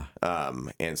expensive. Yeah.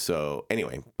 And so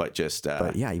anyway, but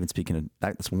even speaking of,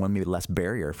 that's one maybe less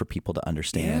barrier for people to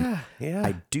understand. Yeah.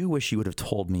 I do wish you would have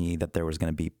told me that there was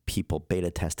going to be people beta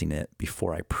testing it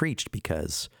before I preached,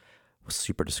 because it was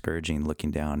super discouraging looking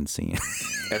down and seeing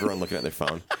everyone looking at their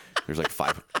phone. There's like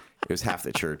 5. It was half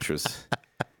the church was.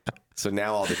 So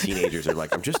now all the teenagers are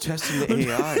like, I'm just testing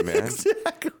the AI, man.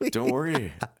 Exactly. Don't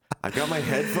worry. I've got my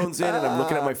headphones in and I'm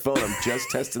looking at my phone. I'm just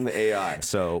testing the AI.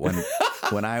 So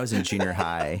when I was in junior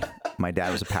high, my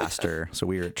dad was a pastor, so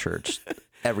we were at church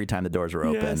every time the doors were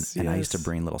open. And I used to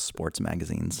bring little sports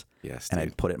magazines. Yes, and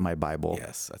I'd put it in my Bible.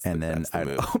 Yes, and then I'd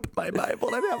open my Bible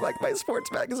and I'd have like my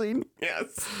sports magazine. Yes,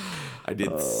 I did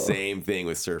the same thing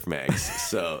with surf mags.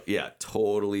 So yeah,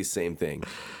 totally same thing.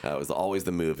 It was always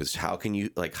the move: is how can you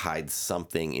like hide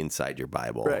something inside your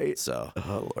Bible? Right. So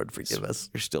Lord forgive us.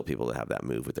 There's still people that have that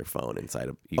move with their phone inside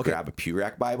of. You grab a Pew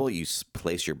Rack Bible, you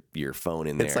place your phone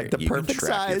in there. It's like the perfect can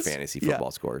track size. Your fantasy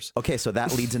football scores. Okay, so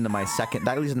that leads into my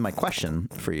my question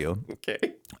for you.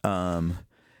 Okay.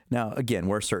 Now, again,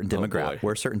 we're a certain demographic.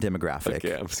 We're a certain demographic.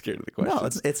 Okay, I'm scared of the question. No,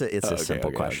 it's a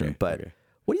simple question. But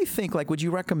what do you think? Like, would you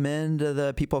recommend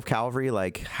the people of Calvary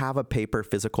like have a paper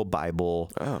physical Bible?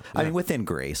 I mean, within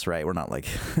grace, right? We're not like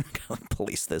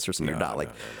police this or something. No.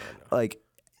 Like,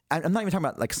 I'm not even talking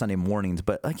about like Sunday mornings,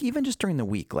 but like even just during the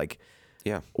week, like.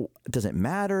 Yeah. Does it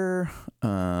matter?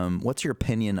 What's your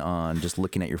opinion on just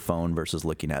looking at your phone versus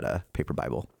looking at a paper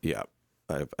Bible? Yeah.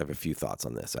 I have a few thoughts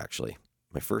on this, actually.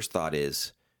 My first thought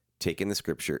is take in the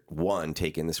scripture. One,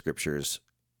 take in the scriptures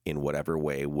in whatever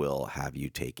way will have you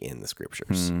take in the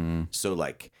scriptures. So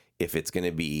like if it's going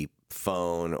to be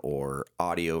phone or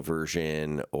audio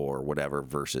version or whatever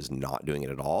versus not doing it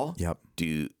at all,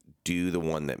 do the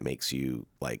one that makes you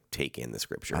like take in the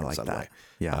scripture in some way.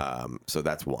 Yeah. So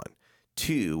that's one.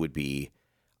 Two would be,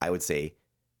 I would say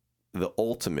the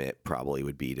ultimate probably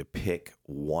would be to pick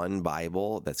one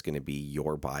Bible that's going to be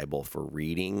your Bible for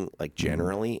reading, like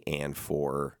generally, and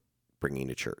for bringing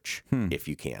to church if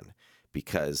you can.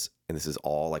 Because, and this is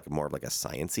all like more of like a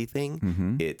sciencey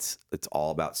thing, it's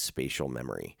all about spatial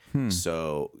memory.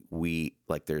 So we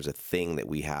like, there's a thing that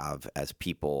we have as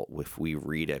people, if we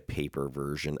read a paper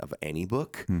version of any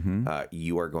book,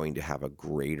 you are going to have a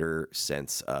greater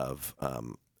sense of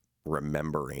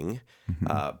remembering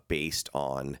based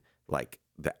on like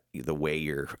the way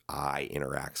your eye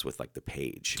interacts with like the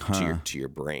page to your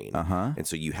brain. And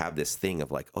so you have this thing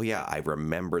of like, oh yeah, I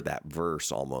remember that verse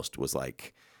almost was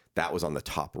like, that was on the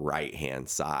top right-hand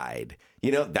side,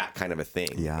 that kind of a thing.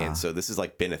 Yeah. And so this has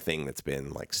like been a thing that's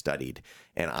been like studied.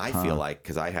 And I feel like,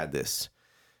 cause I had this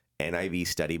NIV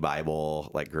study Bible,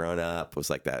 like growing up was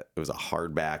like that. It was a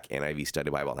hardback NIV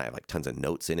study Bible. And I have like tons of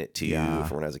notes in it too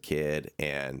from when I was a kid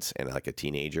and like a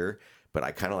teenager. But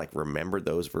I kind of like remembered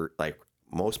those like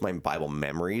most of my Bible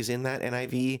memories in that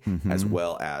NIV, as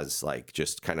well as like,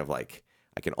 just kind of like,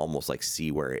 I can almost like see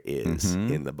where it is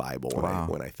in the Bible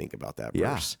when I think about that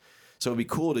verse. So it'd be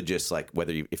cool to just like,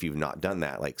 if you've not done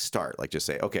that, like start, like just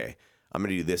say, okay, I'm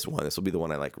going to do this one. This will be the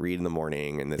one I like read in the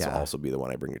morning. And this will also be the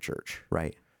one I bring to church.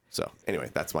 Right. So anyway,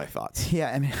 that's my thoughts.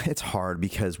 Yeah. I mean, it's hard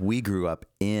because we grew up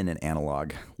in an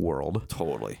analog world.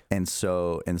 Totally. And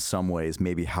so in some ways,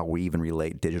 maybe how we even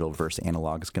relate digital versus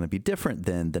analog is going to be different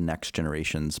than the next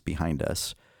generations behind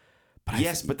us.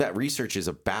 But but that research is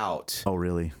about... Oh,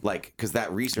 really? Like, because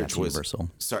that research was...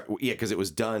 universal. Because it was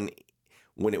done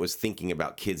when it was thinking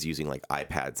about kids using like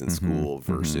iPads in school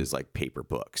versus like paper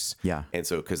books. Yeah. And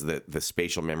so because the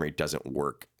spatial memory doesn't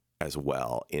work as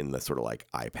well in the sort of like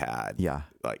iPad,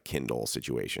 like Kindle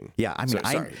situation. Yeah. I mean,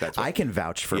 I can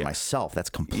vouch for myself.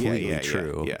 That's completely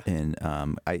true. Yeah. And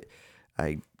I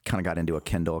kind of got into a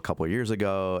Kindle a couple of years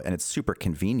ago, and it's super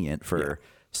convenient for...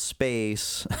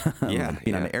 space, being on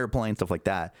an airplane, stuff like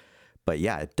that. But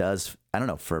yeah, it does. I don't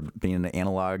know, for being an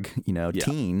analog,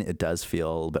 teen, it does feel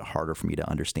a little bit harder for me to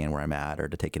understand where I'm at or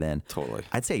to take it in. Totally.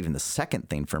 I'd say even the second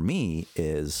thing for me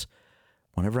is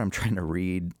whenever I'm trying to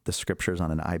read the scriptures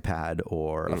on an iPad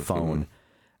or a phone,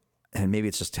 and maybe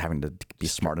it's just having to be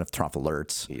smart enough to turn off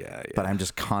alerts. But I'm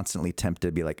just constantly tempted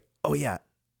to be like, oh yeah,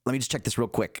 let me just check this real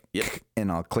quick.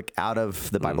 And I'll click out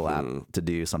of the Bible app to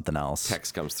do something else.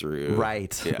 Text comes through.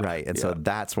 Right. And so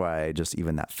that's why I just,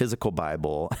 even that physical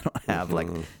Bible, I don't have like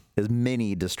as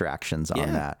many distractions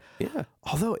on that. Yeah.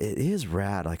 Although it is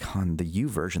rad, like on the U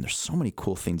version, there's so many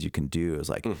cool things you can do. It's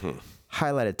like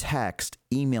highlight a text,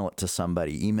 email it to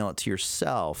somebody, email it to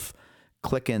yourself,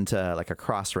 click into like a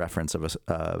cross-reference of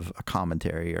a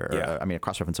commentary or a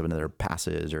cross-reference of another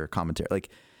passage or a commentary. Like,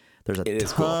 there's a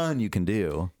ton you can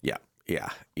do. Yeah,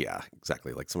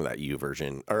 exactly. Like some of that U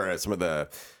version or some of the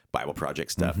Bible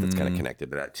Project stuff that's kind of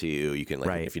connected to that too. You can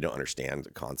like, if you don't understand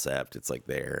the concept, it's like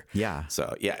there. Yeah.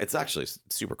 So yeah, it's actually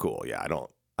super cool. Yeah.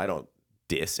 I don't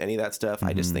diss any of that stuff.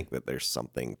 I just think that there's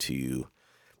something to,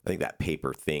 I think that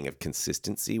paper thing of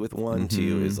consistency with one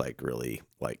too is like really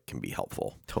like can be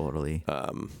helpful. Totally.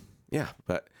 Yeah,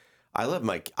 but I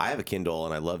have a Kindle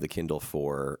and I love the Kindle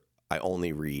I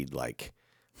only read like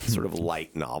sort of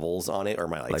light novels on it, or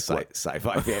my like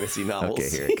sci-fi fantasy novels. Okay,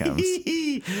 here it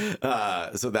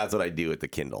comes. So that's what I do with the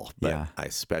Kindle. But I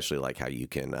especially like how you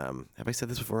can, have I said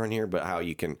this before on here, but how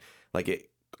you can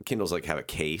Kindles like have a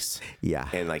case. Yeah.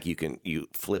 And like you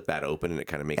flip that open and it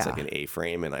kind of makes like an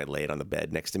A-frame, and I lay it on the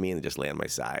bed next to me and just lay on my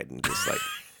side and just like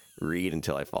read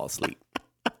until I fall asleep.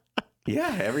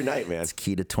 Yeah, every night, man. It's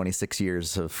key to 26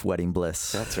 years of wedding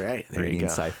bliss. That's right. Reading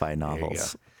sci-fi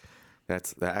novels.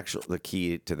 That's the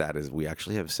key to that is we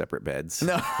actually have separate beds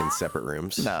in separate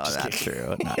rooms. No, just not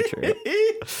true. Not true.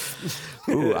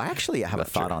 Ooh, I actually have a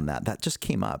thought on that. That just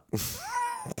came up.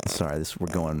 Sorry, we're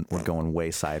going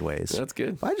way sideways. That's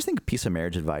good. But I just think a piece of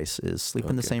marriage advice is sleep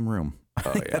in the same room. I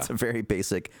think that's a very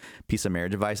basic piece of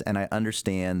marriage advice. And I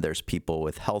understand there's people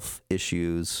with health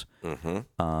issues, and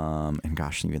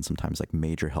gosh, even sometimes like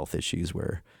major health issues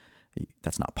where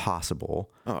that's not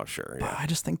possible. Oh, sure. Yeah. But I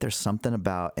just think there's something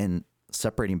about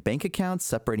separating bank accounts,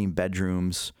 separating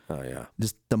bedrooms. Oh, yeah.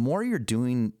 Just the more you're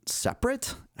doing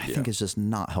separate, I think it's just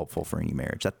not helpful for any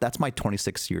marriage. That's my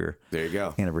 26-year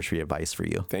anniversary advice for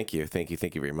you. Thank you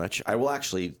very much. I will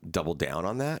actually double down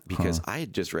on that because I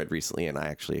had just read recently, and I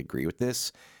actually agree with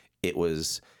this. It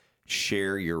was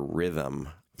share your rhythm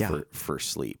for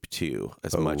sleep too,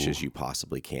 as much as you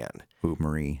possibly can. Ooh,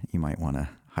 Marie, you might want to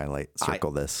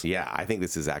circle this. Yeah, I think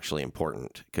this is actually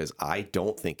important because I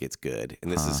don't think it's good.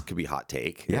 And this could be hot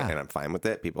take. Yeah. And I'm fine with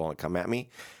it. People want to come at me.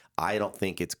 I don't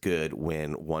think it's good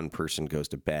when one person goes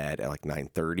to bed at like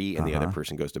 9:30 and the other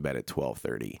person goes to bed at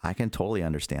 12:30. I can totally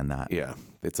understand that. Yeah.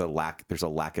 There's a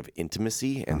lack of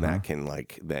intimacy, and that can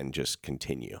like then just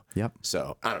continue. Yep.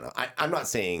 So I don't know. I'm not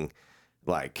saying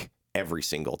like every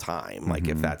single time. Like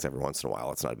if that's every once in a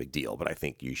while, it's not a big deal. But I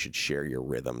think you should share your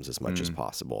rhythms as much as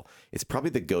possible. It's probably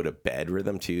the go to bed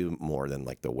rhythm too, more than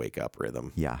like the wake up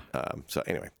rhythm. Yeah. So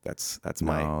anyway, that's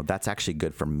that's actually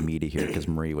good for me to hear because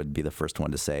Marie would be the first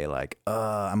one to say like,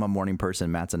 I'm a morning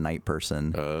person, Matt's a night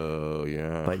person. Oh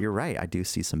yeah. But you're right. I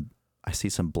see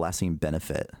some blessing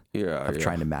benefit of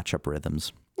trying to match up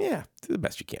rhythms. Yeah. Do the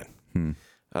best you can.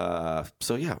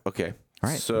 So yeah. Okay. All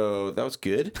right. So that was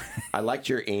good. I liked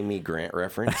your Amy Grant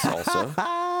reference also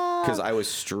because I was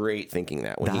straight thinking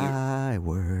that when Thy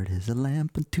word is a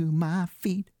lamp unto my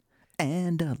feet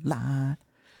and a light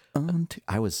unto.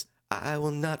 I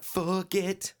will not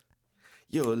forget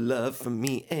your love for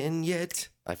me, and yet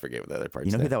I forget what the other part.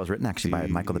 You know who that was written actually by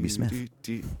Michael W. Smith.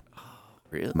 Oh,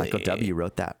 really? Michael W.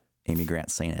 wrote that. Amy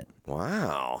Grant saying it.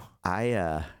 Wow.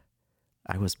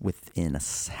 I was within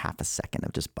half a second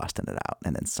of just busting it out,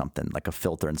 and then something like a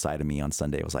filter inside of me on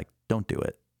Sunday was like, "Don't do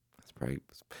it." That's probably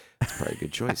a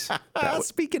good choice.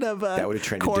 Speaking of that would have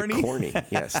trended to corny.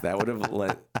 Yes, that would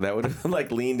have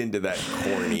like leaned into that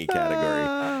corny category.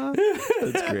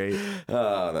 That's great.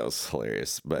 That was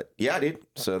hilarious. But yeah, dude.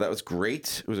 So that was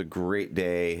great. It was a great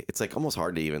day. It's like almost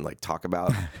hard to even like talk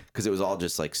about because it was all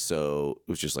just like so.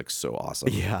 It was just like so awesome.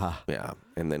 Yeah. Yeah.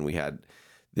 And then we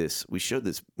showed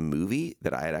this movie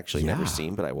that I had actually never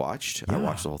seen, but I watched. I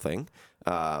watched the whole thing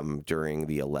during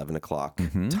the 11 o'clock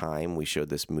time. We showed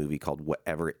this movie called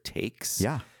Whatever It Takes.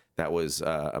 Yeah. That was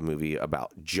a movie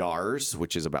about JARS,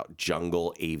 which is about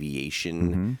jungle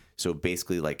aviation. So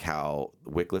basically like how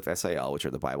Wycliffe SIL, which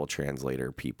are the Bible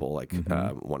translator people, like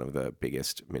one of the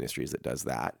biggest ministries that does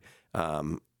that,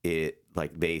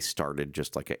 they started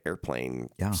just like an airplane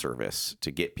service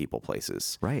to get people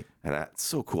places. Right. And that's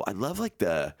so cool. I love like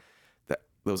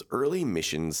those early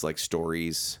missions, like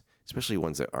stories, especially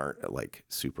ones that aren't like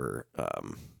super,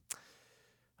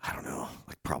 I don't know,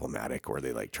 like problematic, or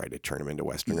they like try to turn them into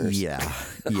Westerners. Yeah.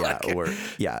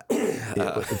 Yeah.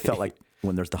 It felt like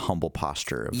when there's the humble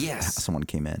posture of someone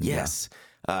came in. Yes.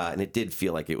 Yeah. And it did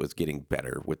feel like it was getting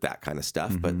better with that kind of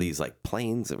stuff. But these like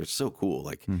planes that were so cool,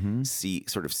 like sea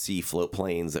float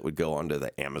planes that would go onto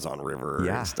the Amazon River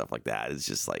and stuff like that. It's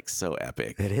just like so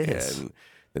epic. It is. And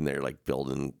then they're like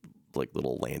building like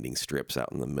little landing strips out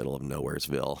in the middle of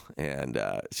Nowheresville. And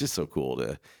it's just so cool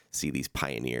to see these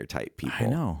pioneer type people. I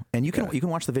know. And you can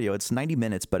watch the video. It's 90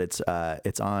 minutes, but it's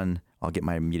on, I'll get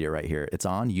my media right here. It's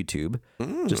on YouTube.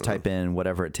 Just type in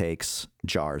Whatever It Takes,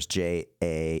 JARS, JAARS.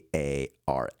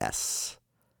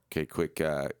 Okay,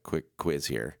 quick quiz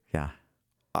here. Yeah.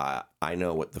 I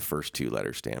know what the first two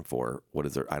letters stand for. What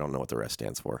is I don't know what the rest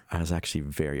stands for. I was actually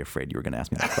very afraid you were going to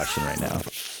ask me that question right now,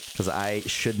 because I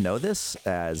should know this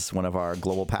as one of our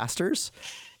global pastors,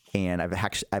 and I've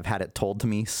had it told to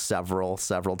me several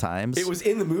times. It was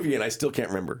in the movie, and I still can't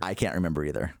remember. I can't remember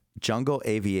either. Jungle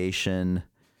Aviation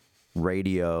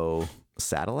Radio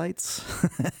Satellites.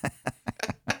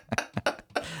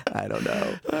 I don't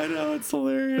know. I know, it's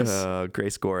hilarious.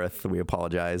 Grace Goreth, we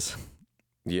apologize.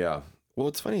 Yeah. Well,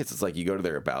 it's funny. It's like you go to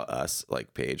their About Us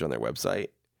like page on their website,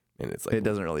 and it's like it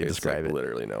doesn't really describe it.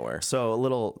 Literally nowhere. So a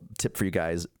little tip for you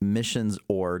guys: missions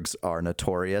orgs are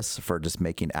notorious for just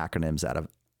making acronyms out of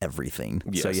everything.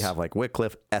 Yes. So you have like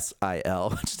Wycliffe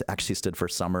SIL, which actually stood for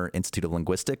Summer Institute of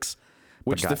Linguistics.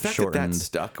 Which the fact that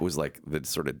stuck was like the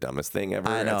sort of dumbest thing ever.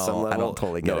 I know. At some level. I don't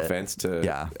totally get it. No offense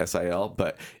to SIL,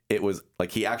 but it was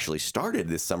like he actually started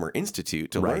this Summer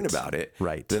Institute to learn about it.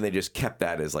 Right. Then they just kept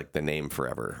that as like the name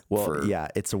forever. Well, yeah,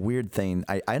 it's a weird thing.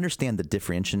 I understand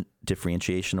the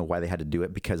differentiation of why they had to do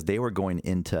it, because they were going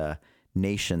into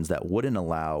nations that wouldn't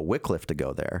allow Wycliffe to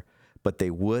go there, but they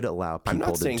would allow people to do... I'm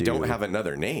not saying don't have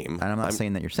another name. And I'm not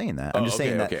saying that you're saying that. I'm just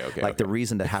saying that the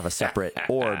reason to have a separate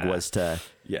org was to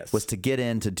get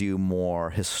in to do more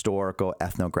historical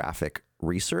ethnographic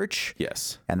research.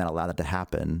 Yes. And then allow that to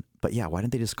happen. But yeah, why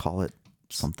didn't they just call it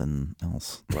something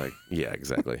else? Like, yeah,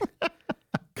 exactly.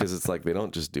 Because it's like they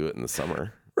don't just do it in the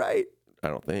summer. Right. I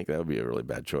don't think. That would be a really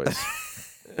bad choice.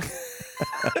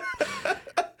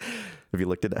 Have you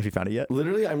looked at that? Have you found it yet?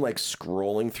 Literally, I'm like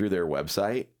scrolling through their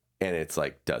website, and it's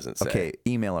like doesn't say. Okay,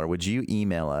 emailer, would you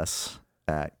email us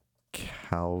at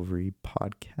Calvary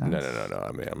podcast? No.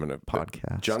 I mean, I'm going to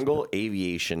podcast. Jungle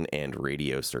Aviation and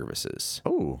Radio Services.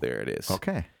 Oh, there it is.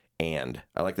 Okay. And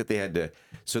I like that they had to,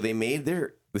 so they made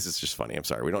this is just funny. I'm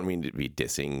sorry. We don't mean to be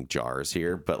dissing JARS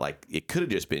here, but like it could have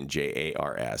just been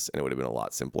JARS and it would have been a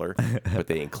lot simpler, but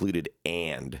they included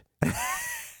and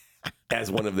as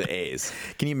one of the A's.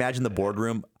 Can you imagine the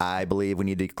boardroom? I believe we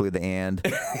need to include the and.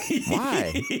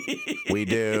 Why? We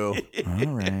do.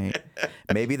 All right.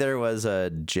 Maybe there was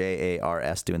a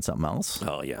JARS doing something else.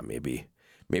 Oh yeah, maybe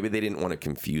they didn't want to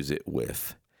confuse it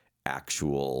with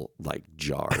actual like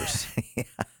jars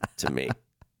to make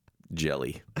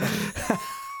jelly.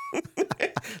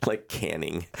 Like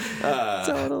canning.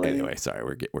 Totally. Anyway,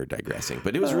 sorry, we're digressing,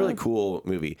 but it was a really cool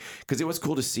movie because it was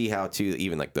cool to see how to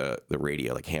even like the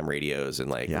radio, like ham radios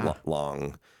and like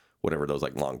long, whatever those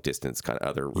like long distance kind of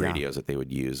other radios that they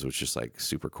would use was just like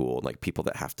super cool. And like people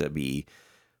that have to be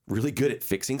really good at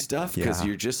fixing stuff because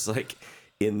you're just like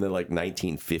in the like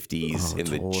 1950s in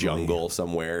the jungle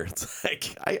somewhere. It's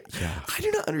like I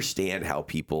do not understand how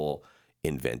people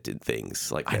invented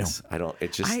things like this. I don't.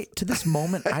 It just to this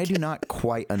moment, I do not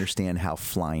quite understand how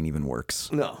flying even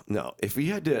works. No. If we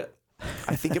had to,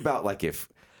 I think about like if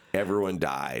everyone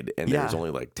died and there was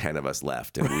only like 10 of us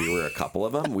left and we were a couple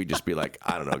of them, we'd just be like,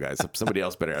 I don't know, guys. Somebody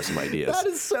else better have some ideas. That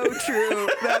is so true.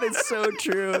 That is so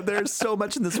true. There's so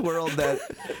much in this world that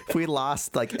if we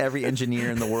lost like every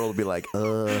engineer in the world would be like,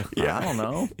 I don't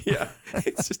know. Yeah.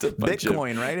 It's just a bunch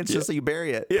Bitcoin, right? It's just so you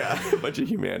bury it. Yeah. A bunch of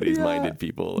humanities minded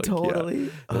people. Like,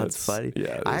 totally. That's funny.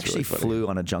 Yeah. I actually flew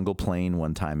on a jungle plane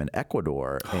one time in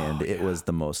Ecuador and it was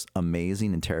the most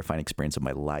amazing and terrifying experience of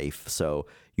my life. So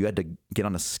you had to get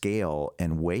on a scale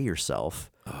and weigh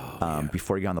yourself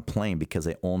before you got on the plane because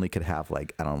they only could have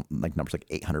like, numbers like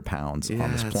 800 pounds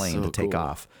on this plane to take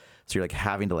off. So you're like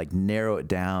having to like narrow it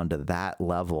down to that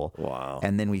level. Wow.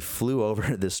 And then we flew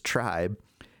over this tribe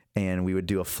and we would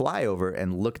do a flyover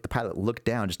and the pilot looked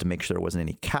down just to make sure there wasn't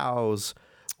any cows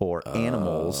or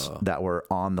animals that were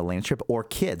on the land strip or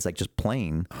kids like just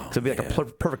playing. So it'd be like a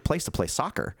perfect place to play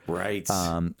soccer. Right.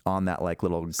 On that like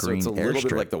little green so it's a little airstrip.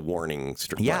 bit like the warning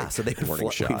strip. Yeah. Like, So they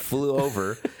warning shot. We flew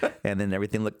over and then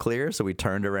everything looked clear. So we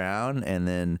turned around and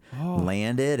then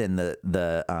landed and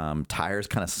the tires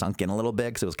kind of sunk in a little bit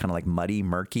because it was kind of like muddy,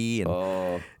 murky.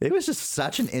 And it was just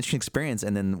such an interesting experience.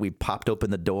 And then we popped open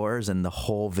the doors and the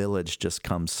whole village just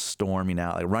comes storming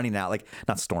out, like running out, like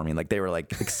not storming, like they were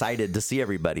like excited to see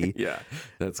everybody. Yeah,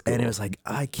 that's cool. And it was like,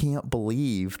 I can't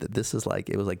believe that this is like,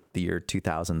 it was like the year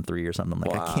 2003 or something. I'm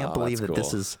like, I can't believe that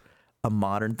this is a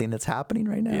modern thing that's happening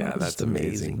right now. Yeah, that's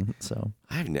amazing. So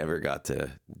I've never got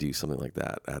to do something like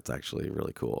that. That's actually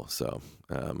really cool. So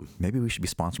maybe we should be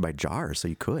sponsored by JARS so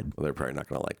you could. Well, they're probably not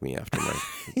going to like me after my.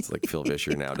 It's like Phil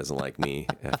Vischer now doesn't like me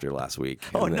after last week.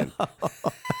 And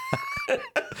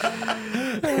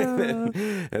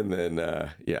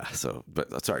So,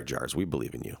 but sorry, JARS, we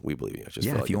believe in you. We believe in you. Just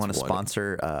if you want to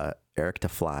sponsor Eric to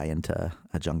fly into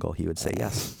a jungle, he would say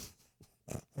yes.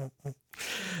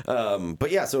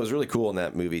 But yeah, so it was really cool in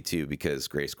that movie too, because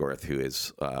Grace Gorth, who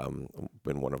is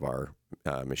been one of our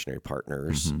missionary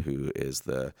partners, who is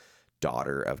the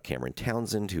daughter of Cameron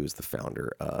Townsend, who is the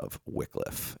founder of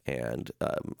Wycliffe and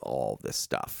all this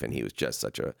stuff. And he was just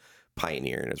such a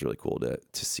pioneer, and it was really cool to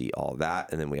see all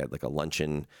that. And then we had like a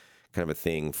luncheon kind of a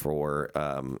thing for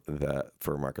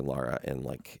Mark and Laura, and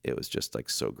like it was just like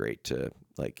so great to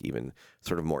like even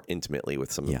sort of more intimately with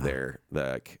some of their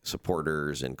like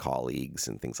supporters and colleagues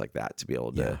and things like that to be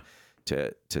able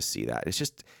to see that.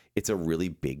 It's a really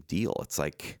big deal. It's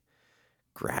like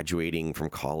graduating from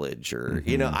college or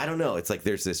I don't know. It's like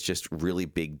there's this just really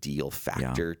big deal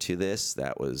factor to this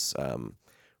that was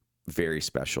very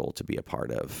special to be a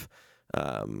part of.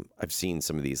 I've seen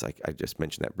some of these, like I just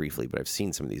mentioned that briefly, but I've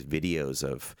seen some of these videos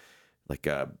of like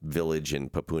a village in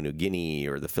Papua New Guinea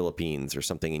or the Philippines or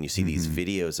something, and you see these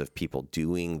videos of people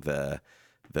doing the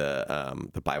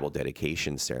Bible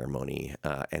dedication ceremony,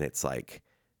 and it's like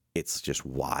it's just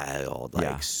wild,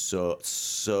 like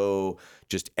so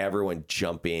just everyone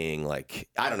jumping, like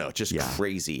I don't know, just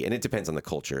crazy. And it depends on the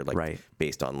culture, like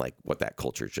based on like what that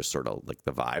culture is, just sort of like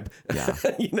the vibe,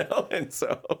 And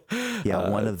so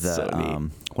one of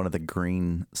the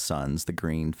Green sons, the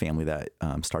Green family that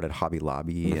started Hobby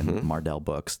Lobby and Mardell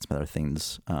Books and some other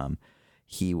things,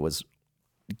 he was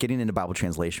getting into Bible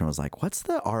translation, was like, what's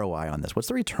the ROI on this? What's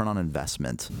the return on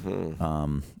investment?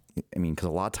 I mean, because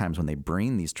a lot of times when they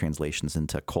bring these translations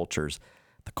into cultures,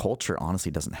 the culture honestly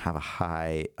doesn't have a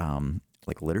high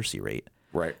like literacy rate.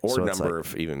 Right. Or so number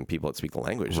of even people that speak the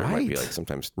language. There might be like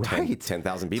sometimes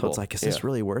 10,000 people. So it's like, is this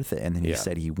really worth it? And then he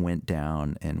said he went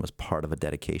down and was part of a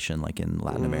dedication like in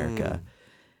Latin America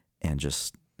and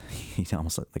just he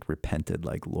almost like repented,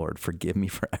 like, Lord, forgive me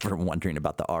for ever wondering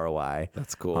about the ROI.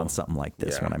 That's cool. On something like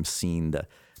this, when I'm seeing the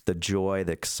joy,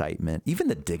 the excitement, even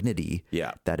the dignity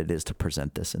that it is to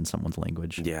present this in someone's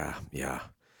language. Yeah.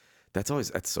 That's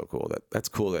so cool. That's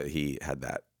cool that he had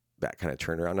that kind of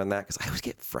turnaround on that, because I always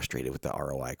get frustrated with the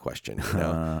ROI question,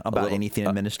 about anything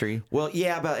in ministry. Well,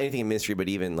 yeah, about anything in ministry, but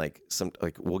even like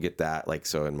we'll get that, like,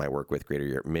 so in my work with Greater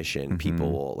Europe Mission,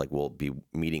 people will be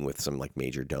meeting with some like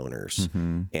major donors,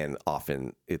 and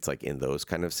often it's like in those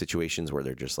kind of situations where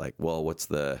they're just like, well, what's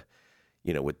the,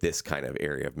 with this kind of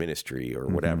area of ministry or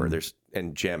whatever.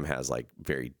 And GEM has like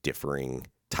very differing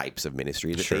types of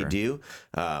ministry that they do.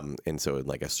 And so in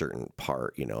like a certain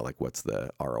part, like what's the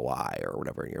ROI or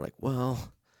whatever. And you're like,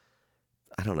 well,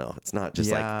 I don't know. It's not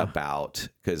just like about,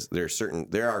 because there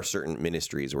are certain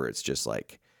ministries where it's just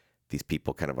like these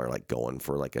people kind of are like going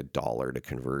for like a dollar to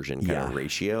conversion kind of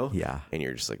ratio. Yeah. And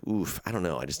you're just like, oof, I don't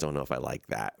know. I just don't know if I like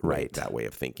that, that way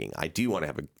of thinking. I do want to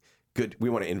have we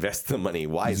want to invest the money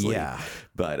wisely,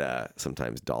 but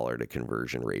sometimes dollar to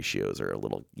conversion ratios are a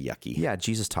little yucky. Yeah,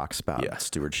 Jesus talks about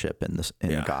stewardship in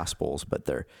the Gospels, but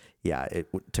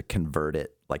to convert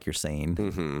it, like you're saying,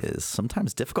 is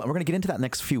sometimes difficult. And we're going to get into that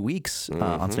next few weeks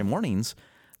on Sunday mornings.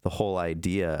 The whole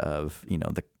idea of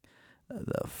the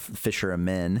fisher of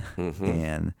men,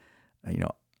 and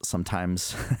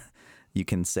sometimes you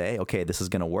can say, okay, this is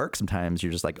going to work. Sometimes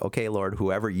you're just like, okay, Lord,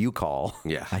 whoever you call,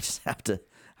 I just have to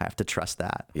trust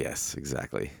that. Yes,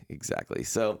 exactly.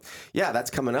 So that's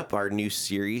coming up. Our new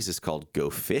series is called Go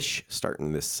Fish,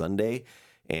 starting this Sunday.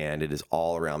 And it is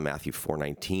all around Matthew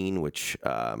 4:19, which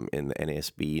in the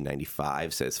NASB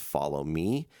 95 says, follow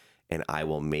me and I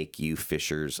will make you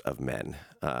fishers of men.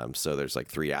 So there's like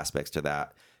 3 aspects to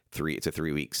that. It's a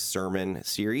 3-week sermon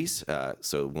series.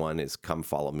 So one is come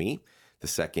follow me. The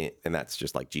second, and that's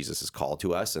just like Jesus' call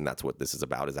to us, and that's what this is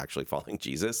about, is actually following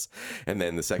Jesus. And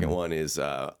then the second one is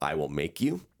I will make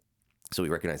you. So we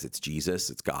recognize it's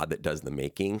Jesus, it's God that does the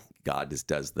making. God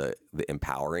does the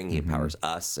empowering. He empowers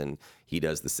us, and he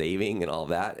does the saving and all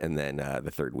that. And then the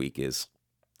third week is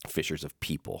fishers of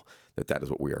people, that is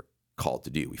what we are called to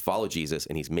do. We follow Jesus,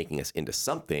 and he's making us into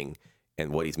something.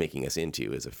 And what he's making us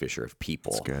into is a fisher of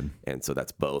people. That's good. And so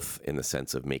that's both in the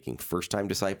sense of making first-time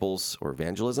disciples or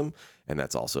evangelism, and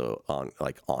that's also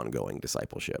ongoing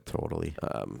discipleship. Totally.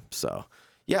 So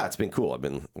it's been cool. I've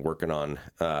been working on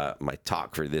my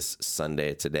talk for this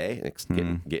Sunday today,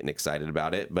 getting excited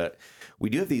about it. But we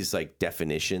do have these like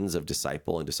definitions of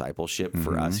disciple and discipleship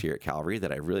for us here at Calvary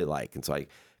that I really like. And so I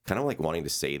kind of like wanting to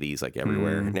say these like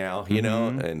everywhere now,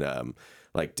 and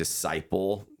like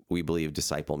disciple. We believe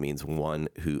disciple means one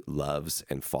who loves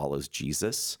and follows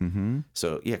Jesus.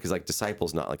 So because like disciple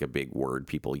is not like a big word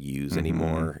people use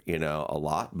anymore, a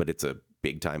lot, but it's a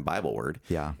big time Bible word.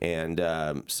 Yeah. And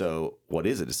so what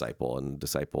is a disciple? And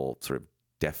disciple sort of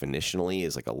definitionally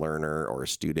is like a learner or a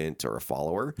student or a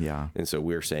follower. Yeah. And so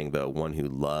we're saying the one who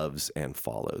loves and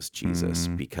follows Jesus,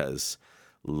 because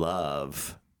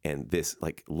love. And this,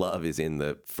 like, love is in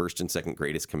the first and second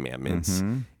greatest commandments,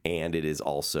 and it is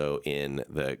also in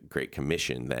the Great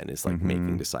Commission. Then is like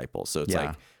making disciples. So it's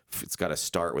like it's got to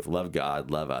start with love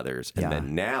God, love others, and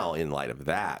then now in light of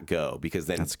that, go, because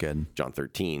then that's good. John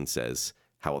 13 says,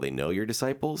 "How will they know your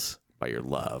disciples? By your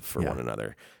love for one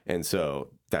another." And so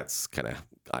that's kind of,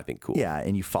 I think, cool. Yeah,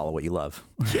 and you follow what you love.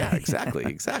 Yeah,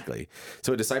 exactly.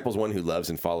 So a disciple is one who loves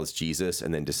and follows Jesus,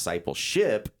 and then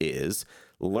discipleship is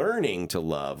learning to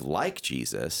love like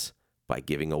Jesus by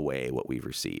giving away what we've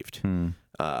received.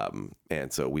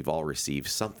 And so we've all received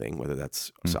something, whether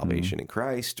that's salvation in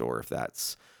Christ, or if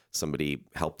that's somebody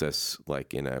helped us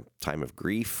like in a time of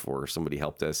grief, or somebody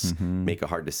helped us make a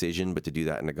hard decision, but to do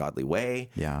that in a godly way.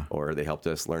 Yeah. Or they helped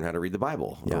us learn how to read the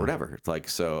Bible or whatever. It's like,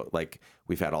 so like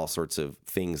we've had all sorts of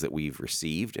things that we've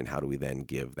received, and how do we then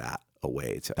give that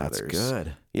away to others? That's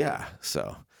good. Yeah.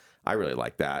 So I really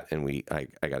like that. And I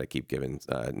got to keep giving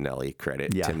Nelly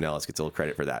credit. Yeah. Tim Nellis gets a little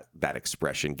credit for that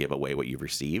expression, give away what you've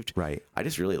received. Right. I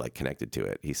just really like connected to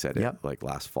it. He said it like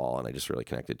last fall, and I just really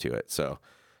connected to it. So,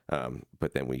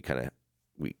 but then we kind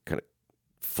of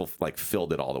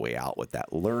filled it all the way out with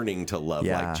that learning to love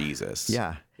like Jesus.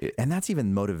 Yeah. And that's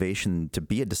even motivation to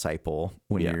be a disciple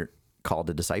when you're called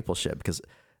to discipleship, because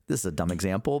this is a dumb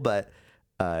example, but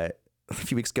a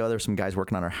few weeks ago, there were some guys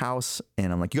working on our house,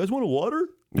 and I'm like, "You guys want a water?"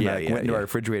 And I went into our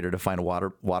refrigerator to find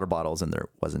water bottles, and there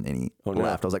wasn't any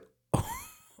left. I was like,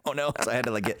 oh no. So I had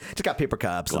to just got paper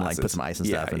cups and put some ice and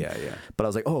stuff. But I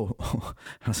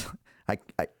was like,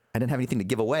 I didn't have anything to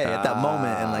give away at that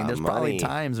moment. And there's probably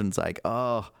times when it's like,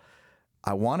 I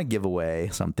want to give away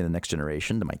something to the next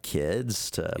generation, to my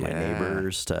kids, to my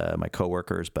neighbors, to my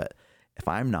coworkers. But if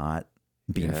I'm not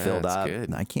being filled up. Good.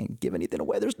 And I can't give anything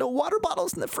away. There's no water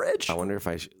bottles in the fridge. I wonder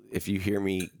if you hear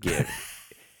me give,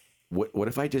 what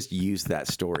if I just used that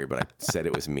story, but I said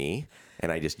it was me,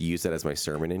 and I just used that as my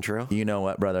sermon intro? You know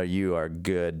what, brother? You are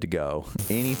good to go.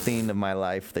 Anything of my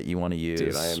life that you want to use.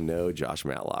 Dude, I am no Josh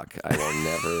Matlock. I will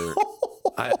never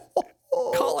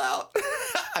call out.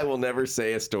 I will never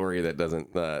say a story that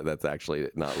doesn't, that's actually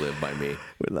not lived by me.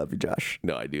 We love you, Josh.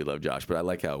 No, I do love Josh, but I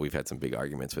like how we've had some big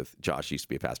arguments with Josh. Used to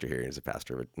be a pastor here, and he's a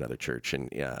pastor of another church, and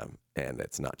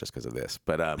it's not just because of this,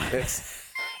 but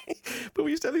but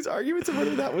we used to have these arguments of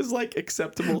whether that was like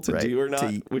acceptable to do or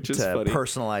not, which is funny.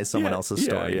 Personalize someone else's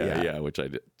story. Yeah, which I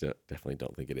definitely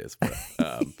don't think it is, but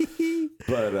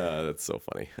that's so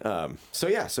funny.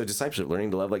 So discipleship,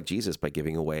 learning to love like Jesus by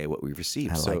giving away what we've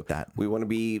received. I like that. We want to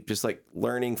be just like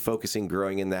learning, focusing,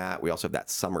 growing in that. We also have that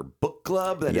summer book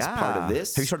club that is part of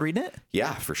this. Have you started reading it?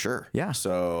 Yeah, for sure. Yeah.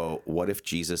 So What If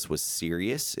Jesus Was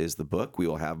Serious is the book. We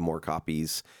will have more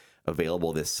copies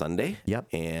available this Sunday. Yep.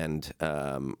 And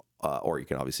or you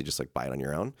can obviously just like buy it on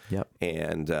your own. Yep.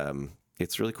 And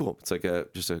it's really cool. It's like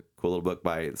just a cool little book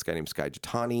by this guy named Skye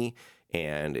Jethani,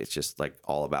 and it's just like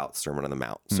all about Sermon on the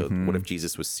Mount. So what if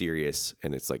Jesus was serious?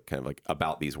 And it's like kind of like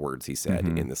about these words he said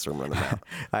in the Sermon on the Mount.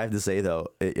 I have to say though,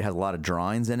 it has a lot of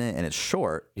drawings in it, and it's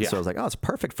short. Yeah. So I was like, oh, it's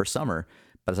perfect for summer.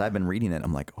 But as I've been reading it,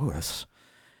 I'm like, oh, it's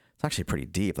actually pretty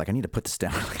deep. Like I need to put this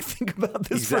down and like think about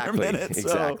this for a minute.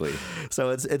 Exactly. So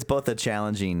it's both a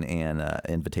challenging and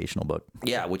invitational book.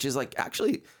 Yeah, which is like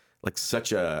actually like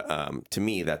such a to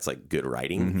me that's like good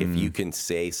writing. If you can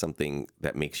say something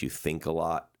that makes you think a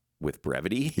lot with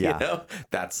brevity, you know,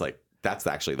 that's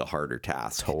actually the harder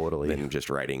task. Totally. Than just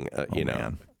writing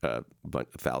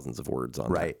thousands of words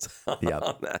on right. Yep.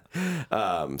 on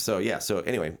that. So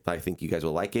anyway, I think you guys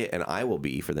will like it, and I will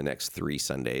be for the next 3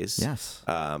 Sundays. Yes.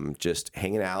 Just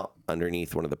hanging out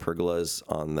underneath one of the pergolas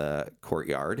on the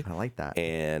courtyard. I like that.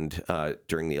 And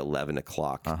during the 11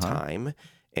 o'clock time.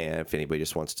 And if anybody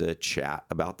just wants to chat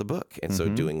about the book. And so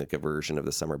doing like a version of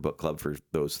the summer book club for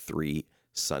those 3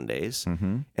 Sundays.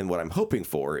 And what I'm hoping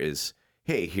for is,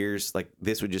 hey, here's like,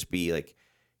 this would just be like,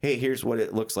 hey, here's what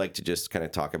it looks like to just kind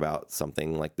of talk about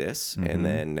something like this. And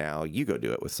then now you go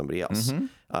do it with somebody else.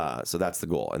 So that's the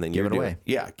goal. And then give it away.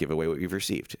 Yeah, give away what you've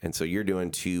received. And so you're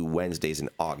doing 2 Wednesdays in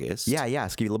August. Yeah.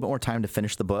 So give you a little bit more time to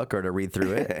finish the book or to read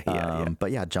through it.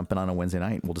 But yeah, jump in on a Wednesday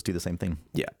night. We'll just do the same thing.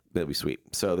 Yeah, that'll be sweet.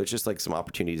 So there's just like some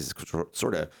opportunities to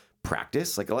sort of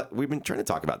practice. Like we've been trying to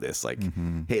talk about this, like,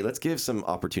 hey, let's give some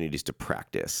opportunities to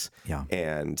practice. Yeah.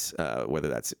 And whether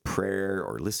that's prayer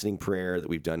or listening prayer that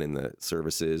we've done in the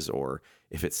services, or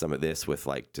if it's some of this with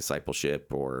like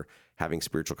discipleship or having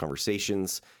spiritual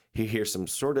conversations, here's some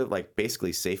sort of like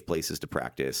basically safe places to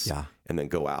practice. Yeah. And then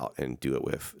go out and do it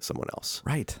with someone else.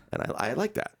 Right. And I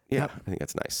like that. Yeah. Yep. I think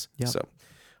that's nice. Yep. So,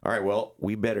 all right, well,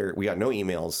 we got no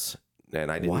emails. And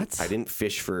I didn't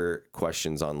fish for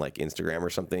questions on like Instagram or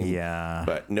something. Yeah.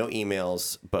 But no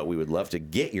emails, but we would love to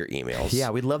get your emails. Yeah,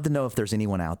 we'd love to know if there's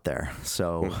anyone out there.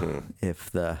 So if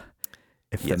the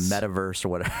metaverse or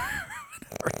whatever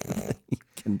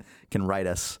can write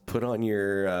us. Put on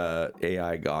your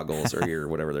AI goggles or your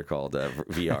whatever they're called,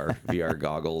 VR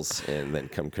goggles, and then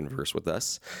come converse with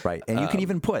us. Right. And you can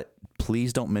even put,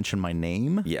 please don't mention my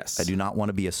name. Yes. I do not want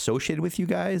to be associated with you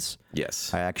guys.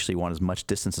 Yes. I actually want as much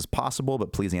distance as possible,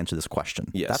 but please answer this question.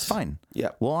 Yes. That's fine. Yeah.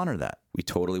 We'll honor that. We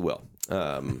totally will.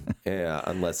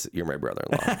 Unless you're my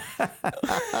brother-in-law.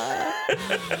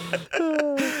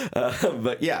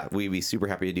 But yeah, we'd be super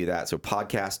happy to do that. So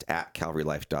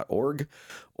podcast@calvarylife.org,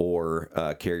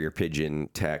 or carrier pigeon,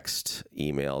 text,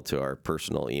 email to our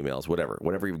personal emails,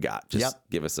 whatever you've got. Just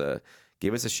give us a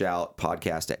shout,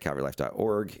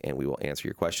 podcast@calvarylife.org, and we will answer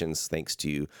your questions. Thanks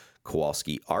to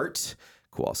Kowalski Art,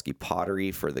 Kowalski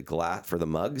Pottery for the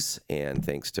mugs, and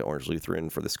thanks to Orange Lutheran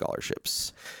for the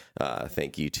scholarships.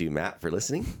 Thank you to Matt for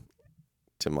listening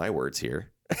to my words here.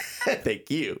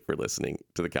 Thank you for listening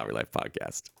to the Calvary Life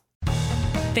Podcast.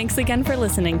 Thanks again for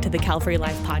listening to the Calvary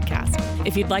Life Podcast.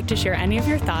 If you'd like to share any of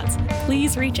your thoughts,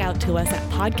 please reach out to us at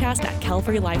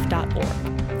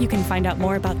podcast@calvarylife.org. You can find out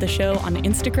more about the show on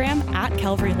Instagram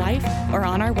 @CalvaryLife or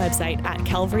on our website at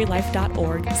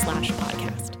calvarylife.org/podcast.